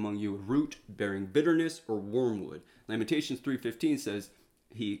not be among you a root bearing bitterness or wormwood. Lamentations 3:15 says,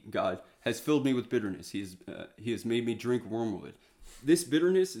 God has filled me with bitterness. He has made me drink wormwood. This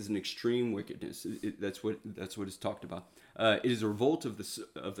bitterness is an extreme wickedness. That's what is talked about. It is a revolt of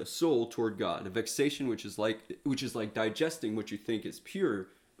the soul toward God, a vexation which is like digesting what you think is pure,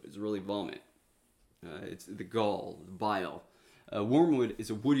 but is really vomit. It's the gall, the bile. Wormwood is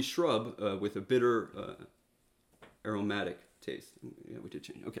a woody shrub with a bitter, aromatic taste. Yeah, we did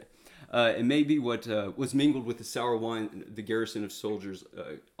change. Okay. It may be what was mingled with the sour wine the garrison of soldiers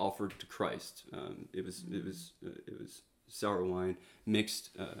offered to Christ. It was sour wine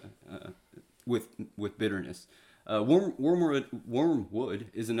mixed with bitterness. Wormwood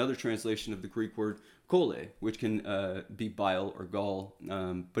is another translation of the Greek word kole, which can be bile or gall,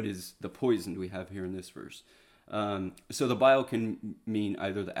 but is the poison we have here in this verse. So the bile can mean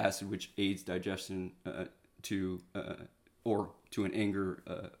either the acid which aids digestion or to an anger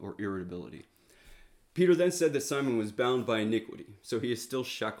or irritability. Peter then said that Simon was bound by iniquity, so he is still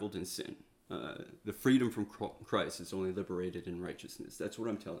shackled in sin. The freedom from Christ is only liberated in righteousness. That's what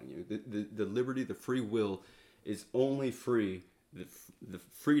I'm telling you. The liberty, the free will is only free. The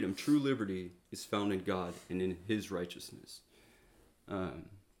freedom, true liberty, is found in God and in his righteousness.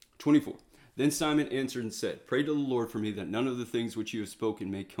 24. Then Simon answered and said, "Pray to the Lord for me that none of the things which you have spoken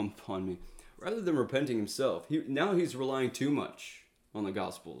may come upon me." Rather than repenting himself, now he's relying too much on the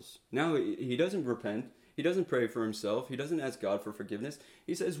Gospels. Now he doesn't repent. He doesn't pray for himself. He doesn't ask God for forgiveness.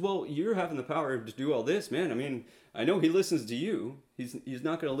 He says, well, you're having the power to do all this, man. I mean, I know he listens to you. He's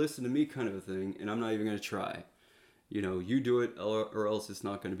not going to listen to me, kind of a thing, and I'm not even going to try. You do it or else it's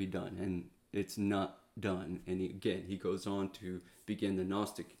not going to be done. And it's not done. And he goes on to begin the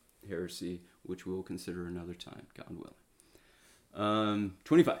Gnostic heresy, which we'll consider another time, God willing.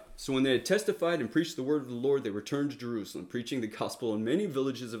 25. So when they had testified and preached the word of the Lord, they returned to Jerusalem, preaching the gospel in many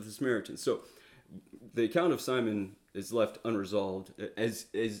villages of the Samaritans. So the account of Simon is left unresolved, as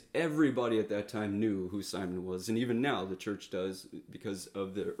everybody at that time knew who Simon was, and even now the church does because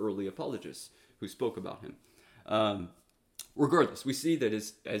of the early apologists who spoke about him. Regardless, we see that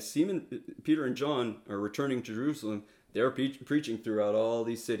as Simon, Peter, and John are returning to Jerusalem, they're preaching throughout all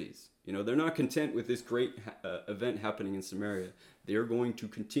these cities. They're not content with this great event happening in Samaria. They're going to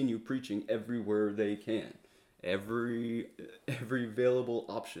continue preaching everywhere they can. Every available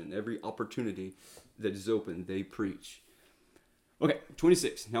option, every opportunity that is open, they preach. Okay,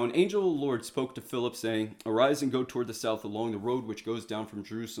 26. Now an angel of the Lord spoke to Philip, saying, "Arise and go toward the south along the road which goes down from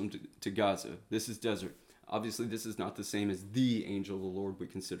Jerusalem to Gaza. This is desert." Obviously, this is not the same as the angel of the Lord we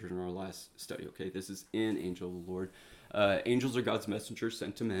considered in our last study. Okay, this is an angel of the Lord. Angels are God's messengers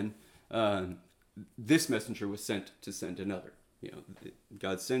sent to men. This messenger was sent to send another.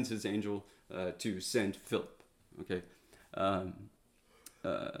 God sends his angel to send Philip. Okay,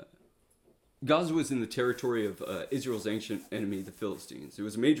 Gaza was in the territory of Israel's ancient enemy, the Philistines. It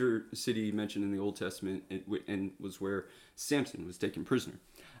was a major city mentioned in the Old Testament and was where Samson was taken prisoner.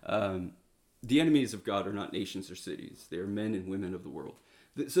 The enemies of God are not nations or cities. They are men and women of the world.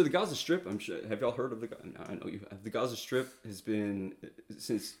 So the Gaza Strip, I'm sure, have y'all heard of I know you have. The Gaza Strip has been,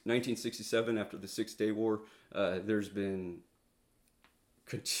 since 1967, after the 6-Day War, there's been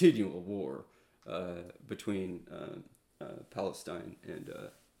continual war between Palestine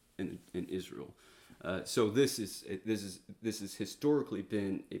and Israel. So this has historically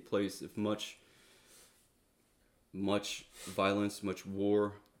been a place of much violence, much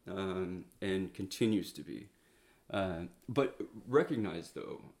war, and continues to be. But recognize,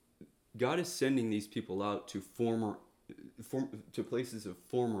 though, God is sending these people out to to places of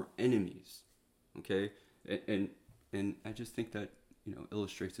former enemies. Okay, and I just think that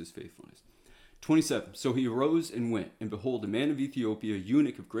illustrates his faithfulness. 27. So he arose and went, and behold, a man of Ethiopia, a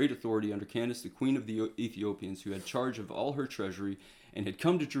eunuch of great authority under Candace, the queen of the Ethiopians, who had charge of all her treasury, and had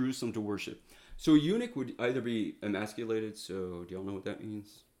come to Jerusalem to worship. So a eunuch would either be emasculated. So do y'all know what that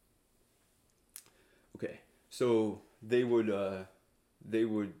means? Okay, so they would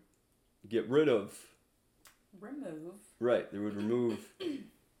get rid of. Remove. Right, they would remove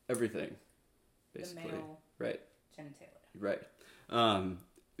everything, basically. The male. Right. Genitalia. Right.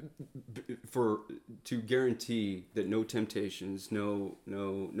 To guarantee that no temptations,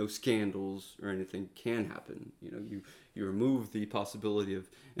 no scandals or anything can happen. You remove the possibility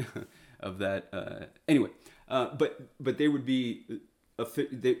of that. Anyway, but they would be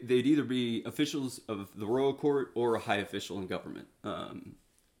they'd either be officials of the royal court or a high official in government.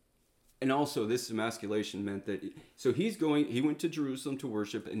 And also, this emasculation meant that he went to Jerusalem to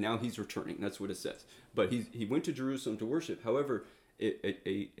worship, and now he's returning. That's what it says. But he went to Jerusalem to worship. However,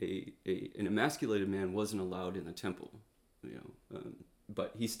 an emasculated man wasn't allowed in the temple,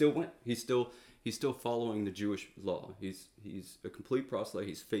 but he still went. He's still following the Jewish law. He's a complete proselyte.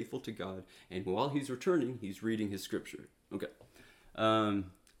 He's faithful to God, and while he's returning, he's reading his scripture. Okay,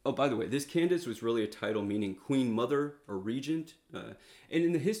 Oh, by the way, this Candace was really a title meaning queen mother or regent. And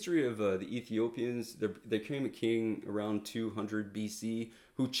in the history of the Ethiopians, there came a king around 200 BC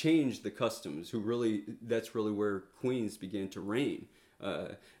who changed the customs, that's really where queens began to reign.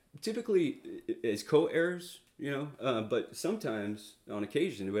 Typically as co-heirs, but sometimes, on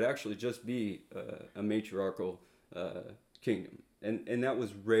occasion, it would actually just be a matriarchal kingdom. And that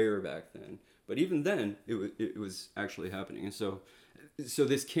was rare back then. But even then, it was actually happening. And so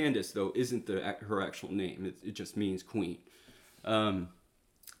this Candace, though, isn't her actual name. It just means queen.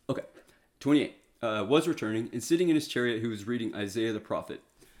 Okay, 28. Was returning, and sitting in his chariot, he was reading Isaiah the prophet.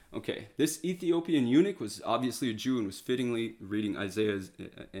 Okay, this Ethiopian eunuch was obviously a Jew and was fittingly reading Isaiah,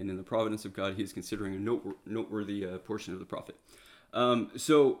 and in the providence of God, he is considering a noteworthy portion of the prophet.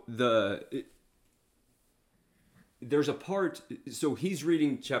 There's a part, so he's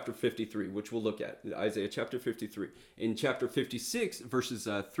reading chapter 53, which we'll look at, Isaiah chapter 53. In chapter 56, verses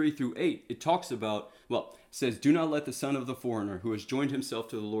 3 through 8, it talks about, it says, "Do not let the son of the foreigner who has joined himself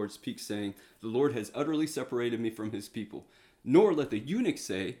to the Lord speak, saying, the Lord has utterly separated me from his people. Nor let the eunuch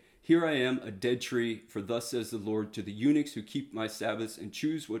say, here I am, a dead tree, for thus says the Lord to the eunuchs who keep my Sabbaths and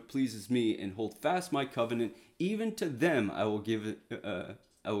choose what pleases me and hold fast my covenant, even to them I will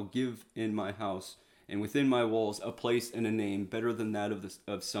give in my house and within my walls a place and a name better than that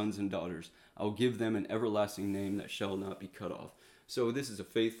of sons and daughters. I will give them an everlasting name that shall not be cut off." So this is a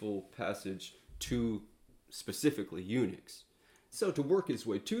faithful passage to specifically eunuchs. So to work his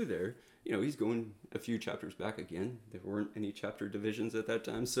way to there, he's going a few chapters back again. There weren't any chapter divisions at that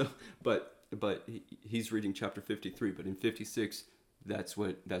time. So, but he's reading chapter 53. But in 56, that's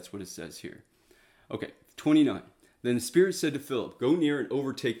what it says here. Okay, 29. Then the Spirit said to Philip, "Go near and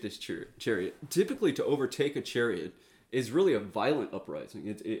overtake this chariot." Typically, to overtake a chariot is really a violent uprising.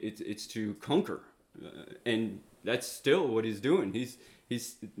 It's to conquer, and that's still what he's doing.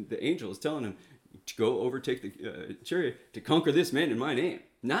 The angel is telling him to go overtake the chariot to conquer this man in my name.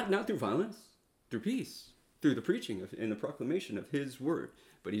 Not through violence, through peace, through the preaching and the proclamation of his word.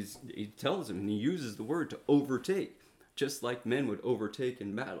 But he tells him, and he uses the word to overtake, just like men would overtake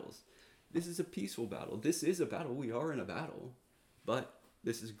in battles. This is a peaceful battle. This is a battle. We are in a battle. But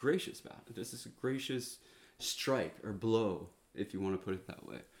this is a gracious battle. This is a gracious strike or blow, if you want to put it that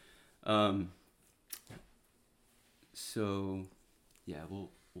way.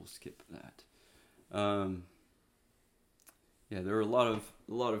 We'll skip that. There are a lot of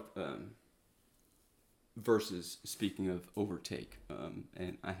verses speaking of overtake,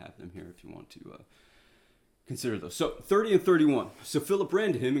 and I have them here if you want to consider those. So 30 and 31. So Philip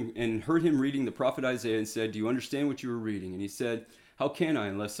ran to him and heard him reading the prophet Isaiah and said, "Do you understand what you are reading?" And he said, "How can I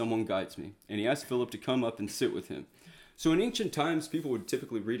unless someone guides me?" And he asked Philip to come up and sit with him. So in ancient times, people would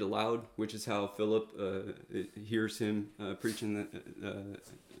typically read aloud, which is how Philip hears him preaching,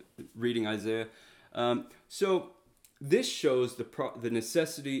 reading Isaiah. So this shows the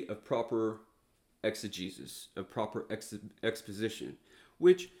necessity of proper exegesis, of proper exposition,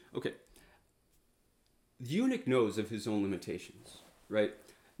 which, okay, the eunuch knows of his own limitations, right?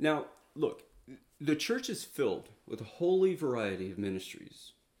 Now, look, the church is filled with a holy variety of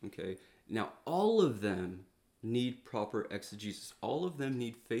ministries, okay? Now, all of them need proper exegesis. All of them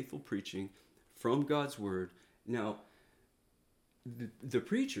need faithful preaching from God's word. Now, the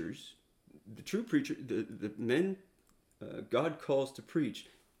preachers, the true preacher, the men God calls to preach,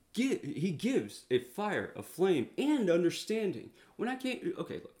 he gives a fire, a flame, and understanding. When I can't,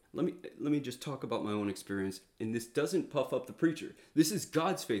 okay, look, let me just talk about my own experience, and this doesn't puff up the preacher. This is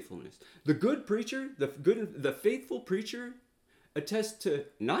God's faithfulness. The good preacher, the faithful preacher, attests to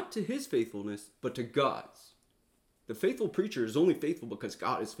not to his faithfulness, but to God's. The faithful preacher is only faithful because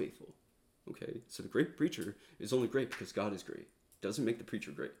God is faithful. Okay, so the great preacher is only great because God is great. Doesn't make the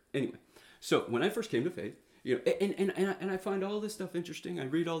preacher great. Anyway, so when I first came to faith, and I find all this stuff interesting. I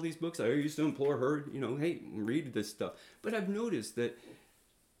read all these books. I used to implore her, hey, read this stuff. But I've noticed that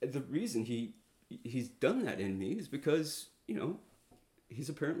the reason he's done that in me is because, he's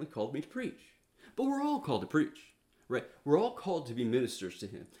apparently called me to preach. But we're all called to preach, right? We're all called to be ministers to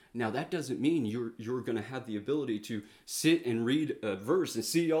him. Now, that doesn't mean you're going to have the ability to sit and read a verse and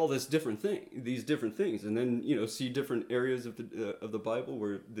see all these different things, and then, see different areas of the Bible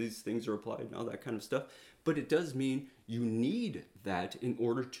where these things are applied and all that kind of stuff. But it does mean you need that in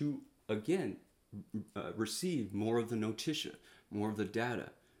order to, again, receive more of the notitia, more of the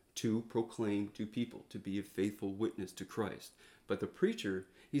data, to proclaim to people, to be a faithful witness to Christ. But the preacher,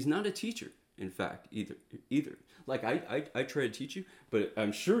 he's not a teacher, in fact, either. Like, I try to teach you, but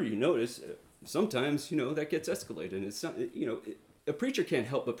I'm sure you notice sometimes, that gets escalated. And it's not, a preacher can't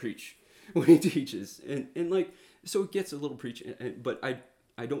help but preach. when he teaches. And like, so it gets a little preaching, but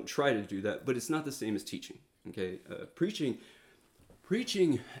I don't try to do that, but it's not the same as teaching. Okay. Preaching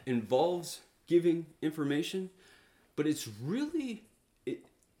involves giving information, but it's really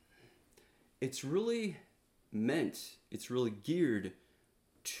geared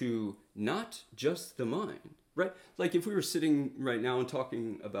to not just the mind, right? Like if we were sitting right now and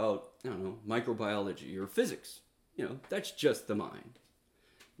talking about, I don't know, microbiology or physics, that's just the mind.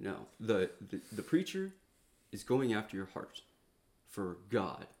 No, the preacher is going after your heart for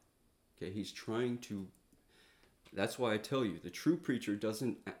God. Okay, he's trying to. That's why I tell you, the true preacher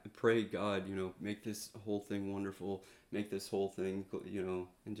doesn't pray, God, make this whole thing wonderful, make this whole thing,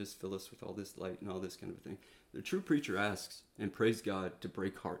 and just fill us with all this light and all this kind of thing. The true preacher asks and prays God to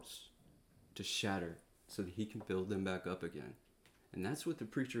break hearts, to shatter, so that he can build them back up again. And that's what the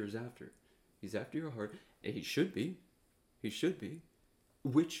preacher is after. He's after your heart. And he should be.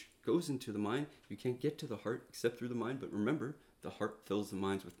 Which goes into the mind. You can't get to the heart except through the mind. But remember, the heart fills the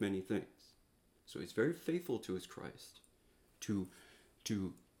minds with many things. So he's very faithful to his Christ. To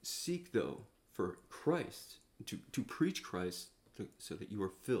seek, though, for Christ, to preach Christ so that you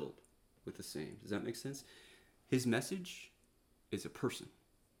are filled with the same. Does that make sense? His message is a person.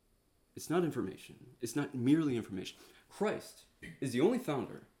 It's not information. It's not merely information. Christ is the only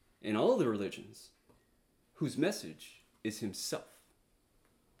founder in all the religions whose message is himself.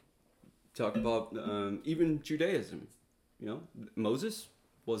 Talk about even Judaism. Moses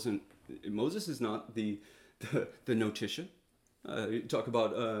is not the notitia. You talk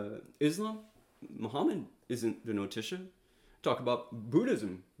about Islam. Muhammad isn't the notitia. Talk about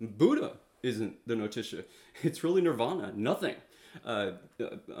Buddhism. Buddha isn't the notitia. It's really nirvana, nothing.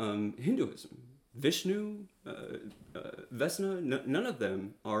 Hinduism, Vishnu, Vesna, none of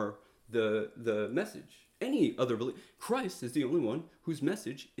them are the message. Any other belief. Christ is the only one whose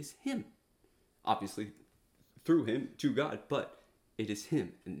message is him. Obviously, through him to God, but it is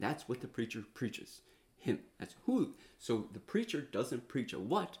him, and that's what the preacher preaches. Him. That's who. So the preacher doesn't preach a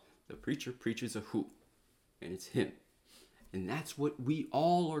what, the preacher preaches a who, and it's him. And that's what we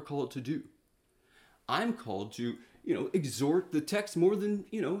all are called to do. I'm called to, exhort the text more than,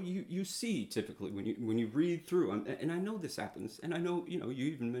 you see typically when you read through. And I know this happens, and I know, you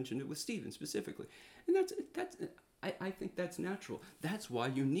even mentioned it with Stephen specifically. And I think that's natural. That's why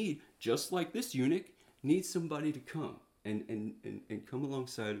you need, just like this eunuch, needs somebody to come and come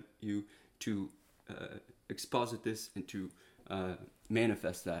alongside you to exposit this and to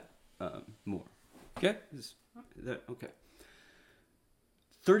manifest that more. Okay? Okay.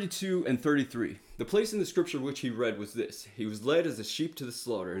 32 and 33. The place in the scripture which he read was this. He was led as a sheep to the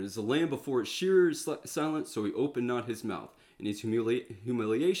slaughter, and as a lamb before its shearer is silent, so he opened not his mouth. In his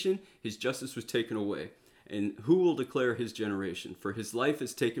humiliation, his justice was taken away. And who will declare his generation? For his life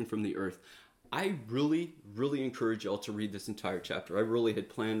is taken from the earth. I really, really encourage y'all to read this entire chapter. I really had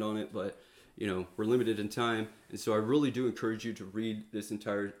planned on it, but, we're limited in time. And so I really do encourage you to read this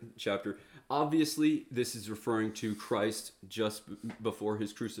entire chapter. Obviously, this is referring to Christ just before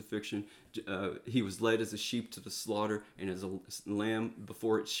his crucifixion. He was led as a sheep to the slaughter, and as a lamb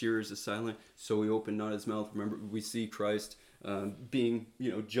before its shearers is silent, so he opened not his mouth. Remember, we see Christ being,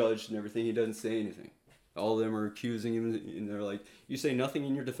 judged and everything. He doesn't say anything. All of them are accusing him, and they're like, you say nothing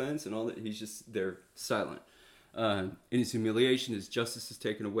in your defense, and all that. He's just there, silent. In his humiliation, his justice is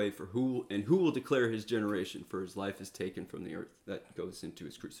taken away. Who will declare his generation? For his life is taken from the earth. That goes into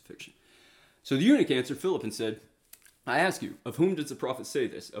his crucifixion. So the eunuch answered Philip and said, I ask you, of whom does the prophet say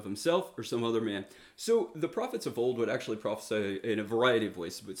this? Of himself or some other man? So the prophets of old would actually prophesy in a variety of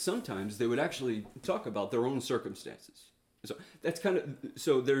ways, but sometimes they would actually talk about their own circumstances. So that's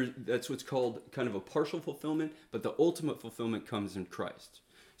that's what's called kind of a partial fulfillment, but the ultimate fulfillment comes in Christ.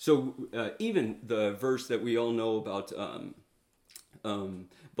 So even the verse that we all know about,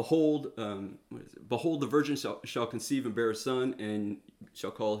 behold, the virgin shall conceive and bear a son, and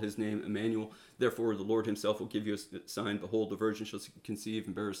shall call his name Emmanuel. Therefore, the Lord himself will give you a sign. Behold, the virgin shall conceive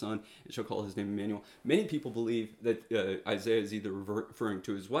and bear a son, and shall call his name Emmanuel. Many people believe that Isaiah is either referring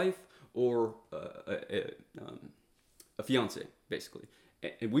to his wife or a fiance, basically.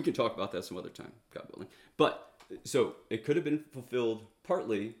 And we can talk about that some other time, God willing. But so it could have been fulfilled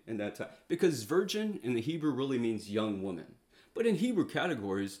partly in that time, because virgin in the Hebrew really means young woman. But in Hebrew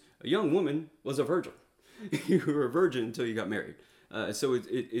categories, a young woman was a virgin. You were a virgin until you got married. So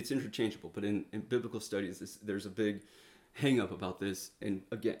it's interchangeable. But in biblical studies, there's a big hang up about this. And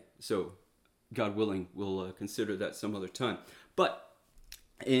again, so God willing, we'll consider that some other time. But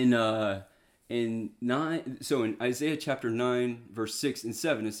in in Isaiah chapter 9, verse 6 and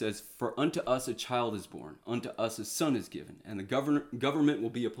 7, it says, "For unto us a child is born, unto us a son is given, and the government will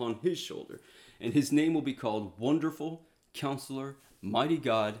be upon his shoulder, and his name will be called Wonderful, Counselor, Mighty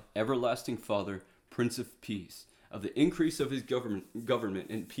God, Everlasting Father, Prince of Peace. Of the increase of his government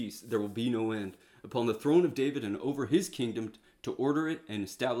and peace there will be no end, upon the throne of David and over his kingdom, to order it and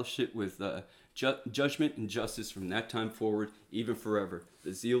establish it with judgment and justice from that time forward, even forever.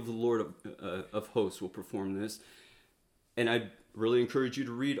 The zeal of the Lord of hosts will perform this." And I really encourage you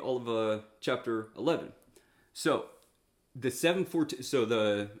to read all of chapter 11. So the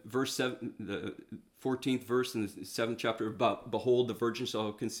 14th verse in the 7th chapter about, "Behold, the virgin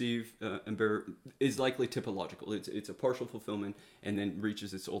shall conceive and bear," is likely typological. It's a partial fulfillment and then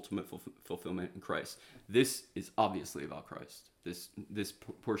reaches its ultimate fulfillment in Christ. This is obviously about Christ. This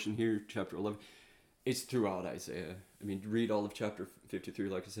portion here, chapter 11, it's throughout Isaiah. I mean, read all of chapter 53,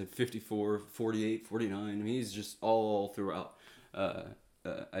 like I said, 54, 48, 49. I mean, he's just all throughout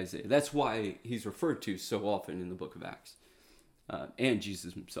Isaiah. That's why he's referred to so often in the book of Acts, and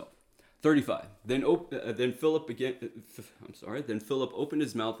Jesus himself. 35. Then Philip opened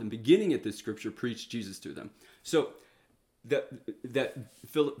his mouth and, beginning at this scripture, preached Jesus to them. So that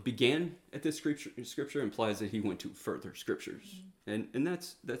Philip began at this scripture implies that he went to further scriptures, and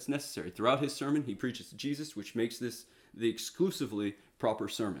that's necessary. Throughout his sermon, he preaches Jesus, which makes this the exclusively proper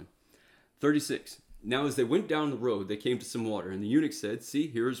sermon. 36. Now as they went down the road, they came to some water, and the eunuch said, "See,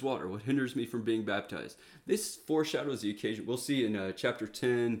 here is water. What hinders me from being baptized?" This foreshadows the occasion. We'll see in chapter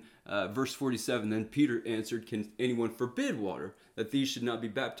 10, verse 47, "Then Peter answered, 'Can anyone forbid water, that these should not be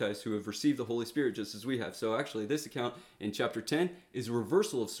baptized who have received the Holy Spirit just as we have?'" So actually, this account in chapter 10 is a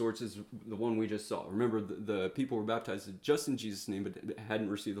reversal of sorts as the one we just saw. Remember, the people were baptized just in Jesus' name, but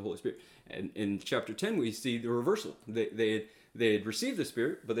hadn't received the Holy Spirit. And in chapter 10, we see the reversal. They had received the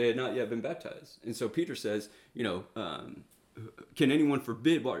Spirit, but they had not yet been baptized. And so Peter says, "Can anyone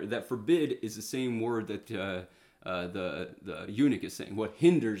forbid water?" That "forbid" is the same word that the eunuch is saying. What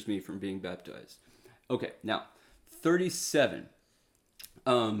hinders me from being baptized? Okay, now, 37.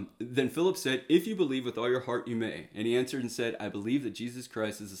 Then Philip said, "If you believe with all your heart, you may." And he answered and said, "I believe that Jesus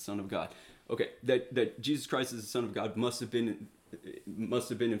Christ is the Son of God." Okay, that Jesus Christ is the Son of God must have been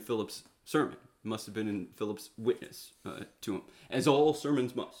in Philip's sermon. Must have been in Philip's witness to him, as all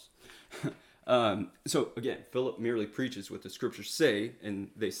sermons must. So again, Philip merely preaches what the scriptures say, and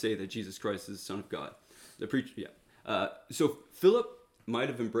they say that Jesus Christ is the Son of God. So Philip might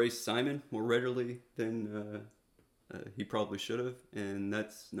have embraced Simon more readily than he probably should have, and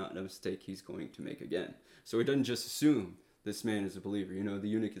that's not a mistake he's going to make again. So he doesn't just assume this man is a believer. The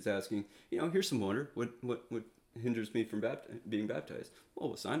eunuch is asking, "Here's some water. What hinders me from being baptized?"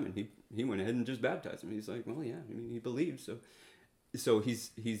 Well, Simon, he went ahead and just baptized him. He's like, "Well, yeah, I mean, he believed, so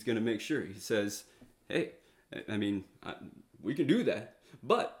he's going to make sure." He says, "Hey, I mean, we can do that,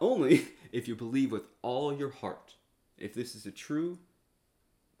 but only if you believe with all your heart. If this is a true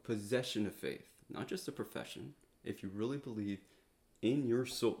possession of faith, not just a profession, if you really believe in your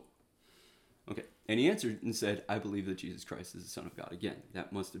soul." Okay, and he answered and said, "I believe that Jesus Christ is the Son of God." Again,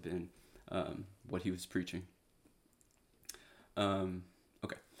 that must have been what he was preaching.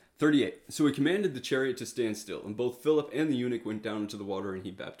 Okay, 38. So he commanded the chariot to stand still, and both Philip and the eunuch went down into the water, and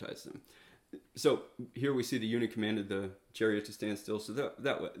he baptized them. So here we see the eunuch commanded the chariot to stand still. So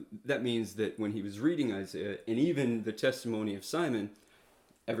that means that when he was reading Isaiah, and even the testimony of Simon,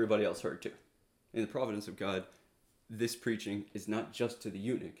 everybody else heard too. In the providence of God, this preaching is not just to the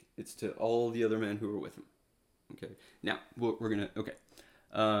eunuch; it's to all the other men who were with him. Okay. Now we're gonna. Okay.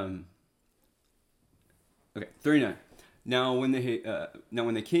 Okay. 39. Now when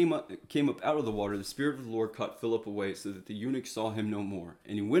they came up out of the water, the Spirit of the Lord caught Philip away, so that the eunuch saw him no more,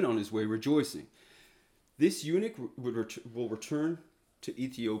 and he went on his way rejoicing. This eunuch will return to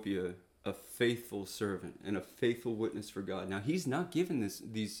Ethiopia a faithful servant and a faithful witness for God. Now he's not given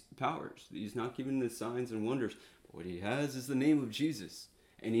these powers. He's not given the signs and wonders. But what he has is the name of Jesus,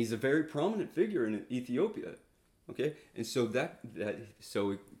 and he's a very prominent figure in Ethiopia. Okay, and so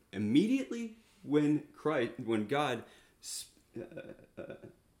so immediately when God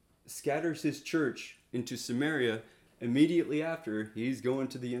scatters his church into Samaria, immediately after, he's going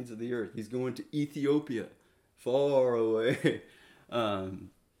to the ends of the earth. He's going to Ethiopia, far away. All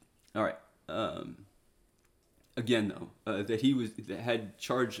right. Again, though, that had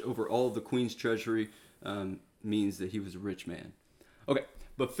charge over all the queen's treasury means that he was a rich man. Okay,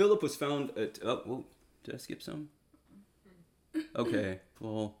 but Philip was found at. Did I skip some? Okay.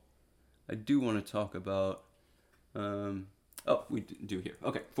 Well, I do want to talk about. We do here.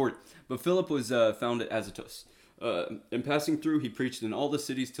 Okay, 40. But Philip was found at Azotus, And passing through, he preached in all the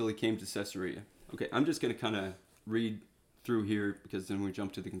cities till he came to Caesarea. Okay, I'm just going to kind of read through here because then we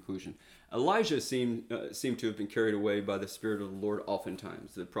jump to the conclusion. Elijah seemed to have been carried away by the Spirit of the Lord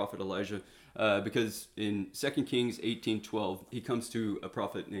oftentimes, the prophet Elijah, because in 2 Kings 18:12, he comes to a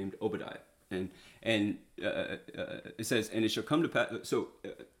prophet named Obadiah. And it says, and it shall come to pass, so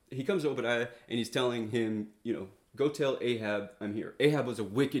he comes to Obadiah and he's telling him, go tell Ahab I'm here. Ahab was a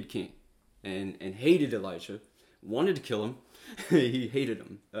wicked king and hated Elijah, wanted to kill him. He hated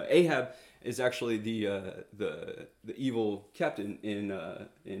him. Ahab is actually the evil captain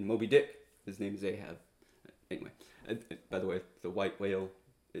in Moby Dick. His name is Ahab. Anyway, by the way, the white whale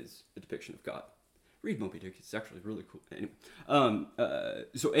is a depiction of God. Read Moby Dick; it's actually really cool. Anyway,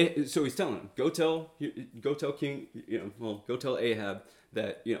 so he's telling him, go tell King, go tell Ahab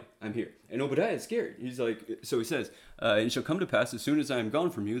that I'm here. And Obadiah is scared. He's like, so he says, it shall come to pass as soon as I am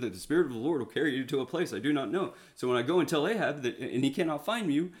gone from you that the Spirit of the Lord will carry you to a place I do not know. So when I go and tell Ahab that, and he cannot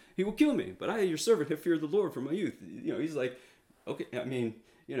find you, he will kill me. But I, your servant, have feared the Lord from my youth. He's like, okay, I mean,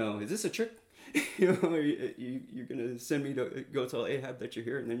 is this a trick? You're gonna send me to go tell Ahab that you're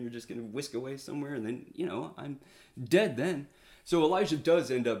here, and then you're just gonna whisk away somewhere, and then I'm dead then. So Elijah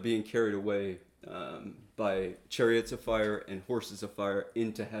does end up being carried away by chariots of fire and horses of fire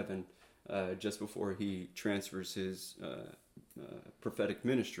into heaven just before he transfers his prophetic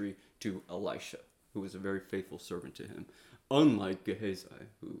ministry to Elisha, who was a very faithful servant to him, unlike Gehazi,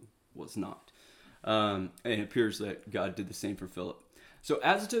 who was not. And it appears that God did the same for Philip. So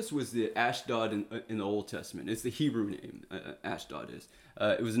Azotus was the Ashdod in the Old Testament. It's the Hebrew name, Ashdod is.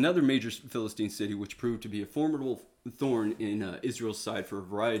 It was another major Philistine city which proved to be a formidable thorn in Israel's side for a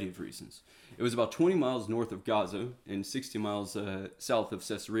variety of reasons. It was about 20 miles north of Gaza and 60 miles south of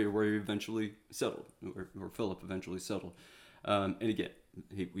Caesarea, where he eventually settled, or Philip eventually settled. And again,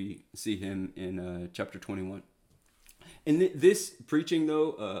 we see him in chapter 21. And this preaching,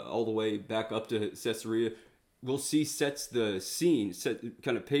 though, all the way back up to Caesarea, we'll see sets the scene,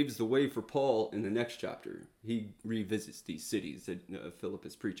 kind of paves the way for Paul in the next chapter. He revisits these cities that Philip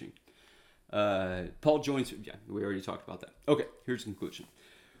is preaching. Paul joins, we already talked about that. Okay, here's the conclusion.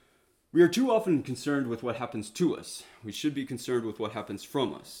 We are too often concerned with what happens to us. We should be concerned with what happens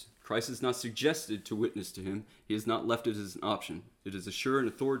from us. Christ has not suggested to witness to him. He has not left it as an option. It is a sure and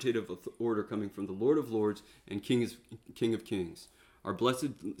authoritative order coming from the Lord of Lords and King of Kings. Our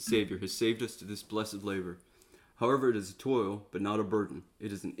blessed Savior has saved us to this blessed labor. However, it is a toil, but not a burden.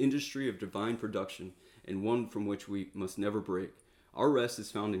 It is an industry of divine production, and one from which we must never break. Our rest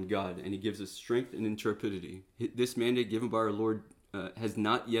is found in God, and he gives us strength and intrepidity. This mandate given by our Lord has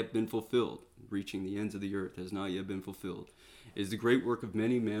not yet been fulfilled. Reaching the ends of the earth has not yet been fulfilled. It is the great work of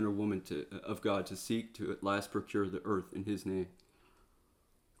many man or woman of God to seek to at last procure the earth in his name.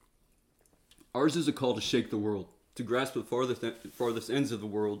 Ours is a call to shake the world, to grasp the farthest ends of the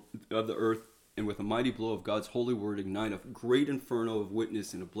world, of the earth, and with a mighty blow of God's holy word ignite a great inferno of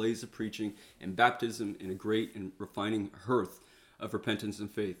witness and a blaze of preaching and baptism in a great and refining hearth of repentance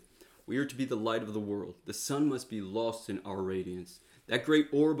and faith. We are to be the light of the world. The sun must be lost in our radiance. That great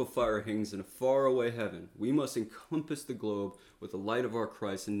orb of fire hangs in a faraway heaven. We must encompass the globe with the light of our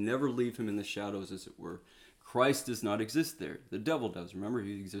Christ and never leave him in the shadows, as it were. Christ does not exist there. The devil does. Remember,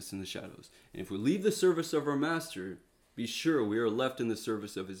 he exists in the shadows. And if we leave the service of our master, be sure we are left in the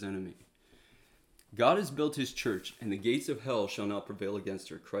service of his enemy. God has built his church, and the gates of hell shall not prevail against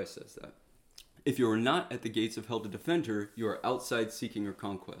her. Christ says that. If you are not at the gates of hell to defend her, you are outside seeking her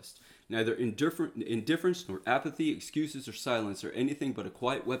conquest. Neither indifference nor apathy, excuses or silence are anything but a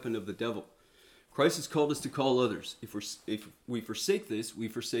quiet weapon of the devil. Christ has called us to call others. If we forsake this, we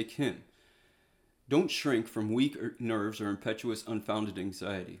forsake him. Don't shrink from weak nerves or impetuous, unfounded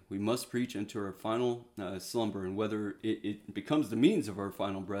anxiety. We must preach into our final slumber, and whether it becomes the means of our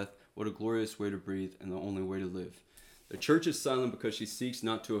final breath, what a glorious way to breathe and the only way to live. The church is silent because she seeks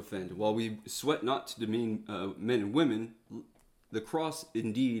not to offend. While we sweat not to demean men and women, the cross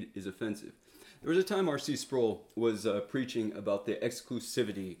indeed is offensive. There was a time R.C. Sproul was preaching about the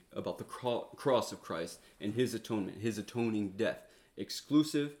exclusivity, about the cross of Christ and his atonement, his atoning death.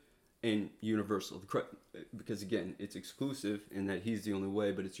 Exclusive and universal. Because again, it's exclusive in that he's the only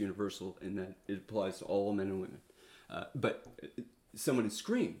way, but it's universal in that it applies to all men and women. But someone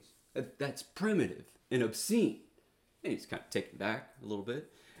screams, that's primitive and obscene. And he's kind of taken back a little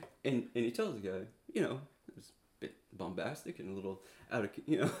bit. And he tells the guy, it was a bit bombastic and a little out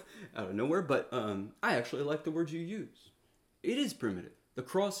of nowhere, but I actually like the words you use. It is primitive. The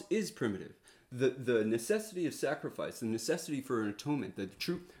cross is primitive. The necessity of sacrifice, the necessity for an atonement, the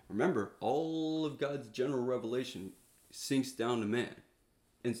truth. Remember, all of God's general revelation sinks down to man.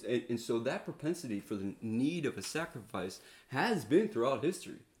 And so that propensity for the need of a sacrifice has been throughout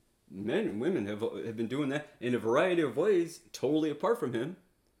history. Men and women have been doing that in a variety of ways, totally apart from him.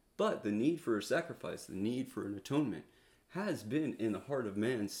 But the need for a sacrifice, the need for an atonement, has been in the heart of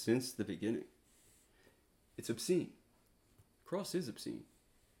man since the beginning. It's obscene. The cross is obscene.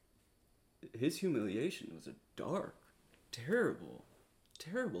 His humiliation was a dark, terrible,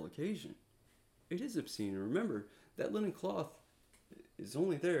 terrible occasion. It is obscene. And remember, that linen cloth is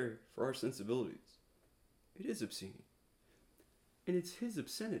only there for our sensibilities. It is obscene. And it's his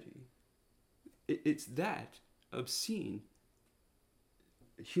obscenity. It's that obscene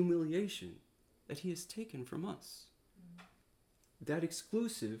humiliation that he has taken from us. That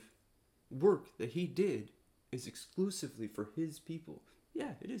exclusive work that he did is exclusively for his people.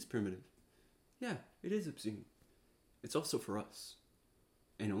 Yeah, it is primitive. Yeah, it is obscene. It's also for us.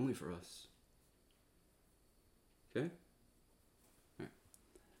 And only for us. Okay? All right.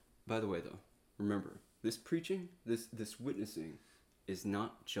 By the way, though, remember, this preaching, this witnessing is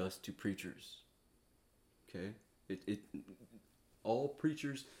not just to preachers. Okay? All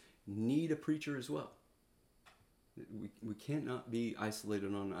preachers need a preacher as well. We cannot be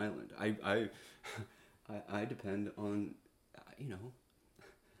isolated on an island. I depend on,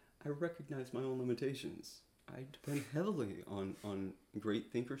 I recognize my own limitations. I depend heavily on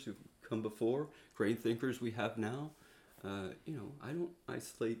great thinkers who've come before, great thinkers we have now. I don't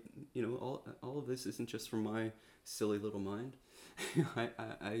isolate, all of this isn't just from my silly little mind.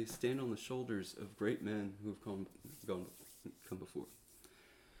 I stand on the shoulders of great men who have come before.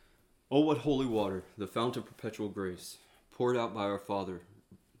 Oh, what holy water, the fount of perpetual grace, poured out by our Father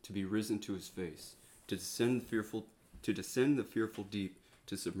to be risen to his face, to descend the fearful deep,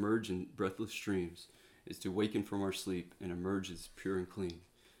 to submerge in breathless streams, is to waken from our sleep and emerge as pure and clean.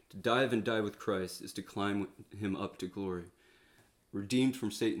 To dive and die with Christ is to climb him up to glory, redeemed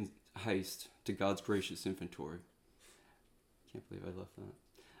from Satan's heist to God's gracious inventory. Can't believe I left that.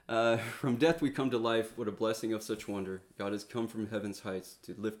 From death we come to life, what a blessing of such wonder. God has come from heaven's heights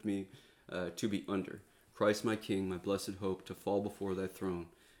to lift me to be under. Christ my King, my blessed hope, to fall before thy throne,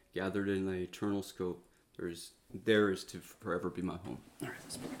 gathered in thy eternal scope. There is to forever be my home. All right,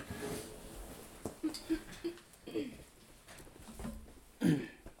 let's begin.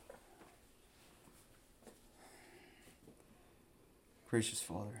 Gracious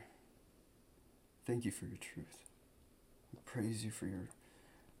Father, thank you for your truth. We praise you for your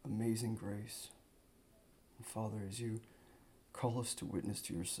amazing grace. And Father, as you call us to witness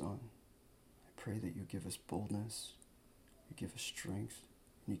to your Son, I pray that you give us boldness, you give us strength,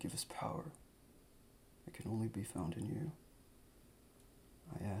 and you give us power that can only be found in you.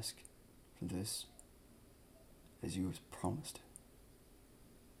 I ask for this as you have promised.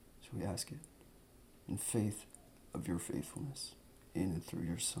 So we ask it in faith of your faithfulness in and through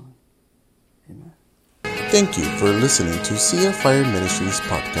your Son. Amen. Thank you for listening to Sea of Fire Ministries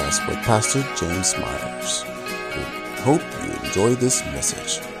podcast with Pastor James Meyers. We hope you enjoy this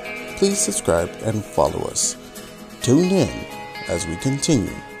message. Please subscribe and follow us. Tune in as we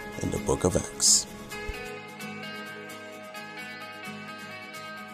continue in the book of Acts.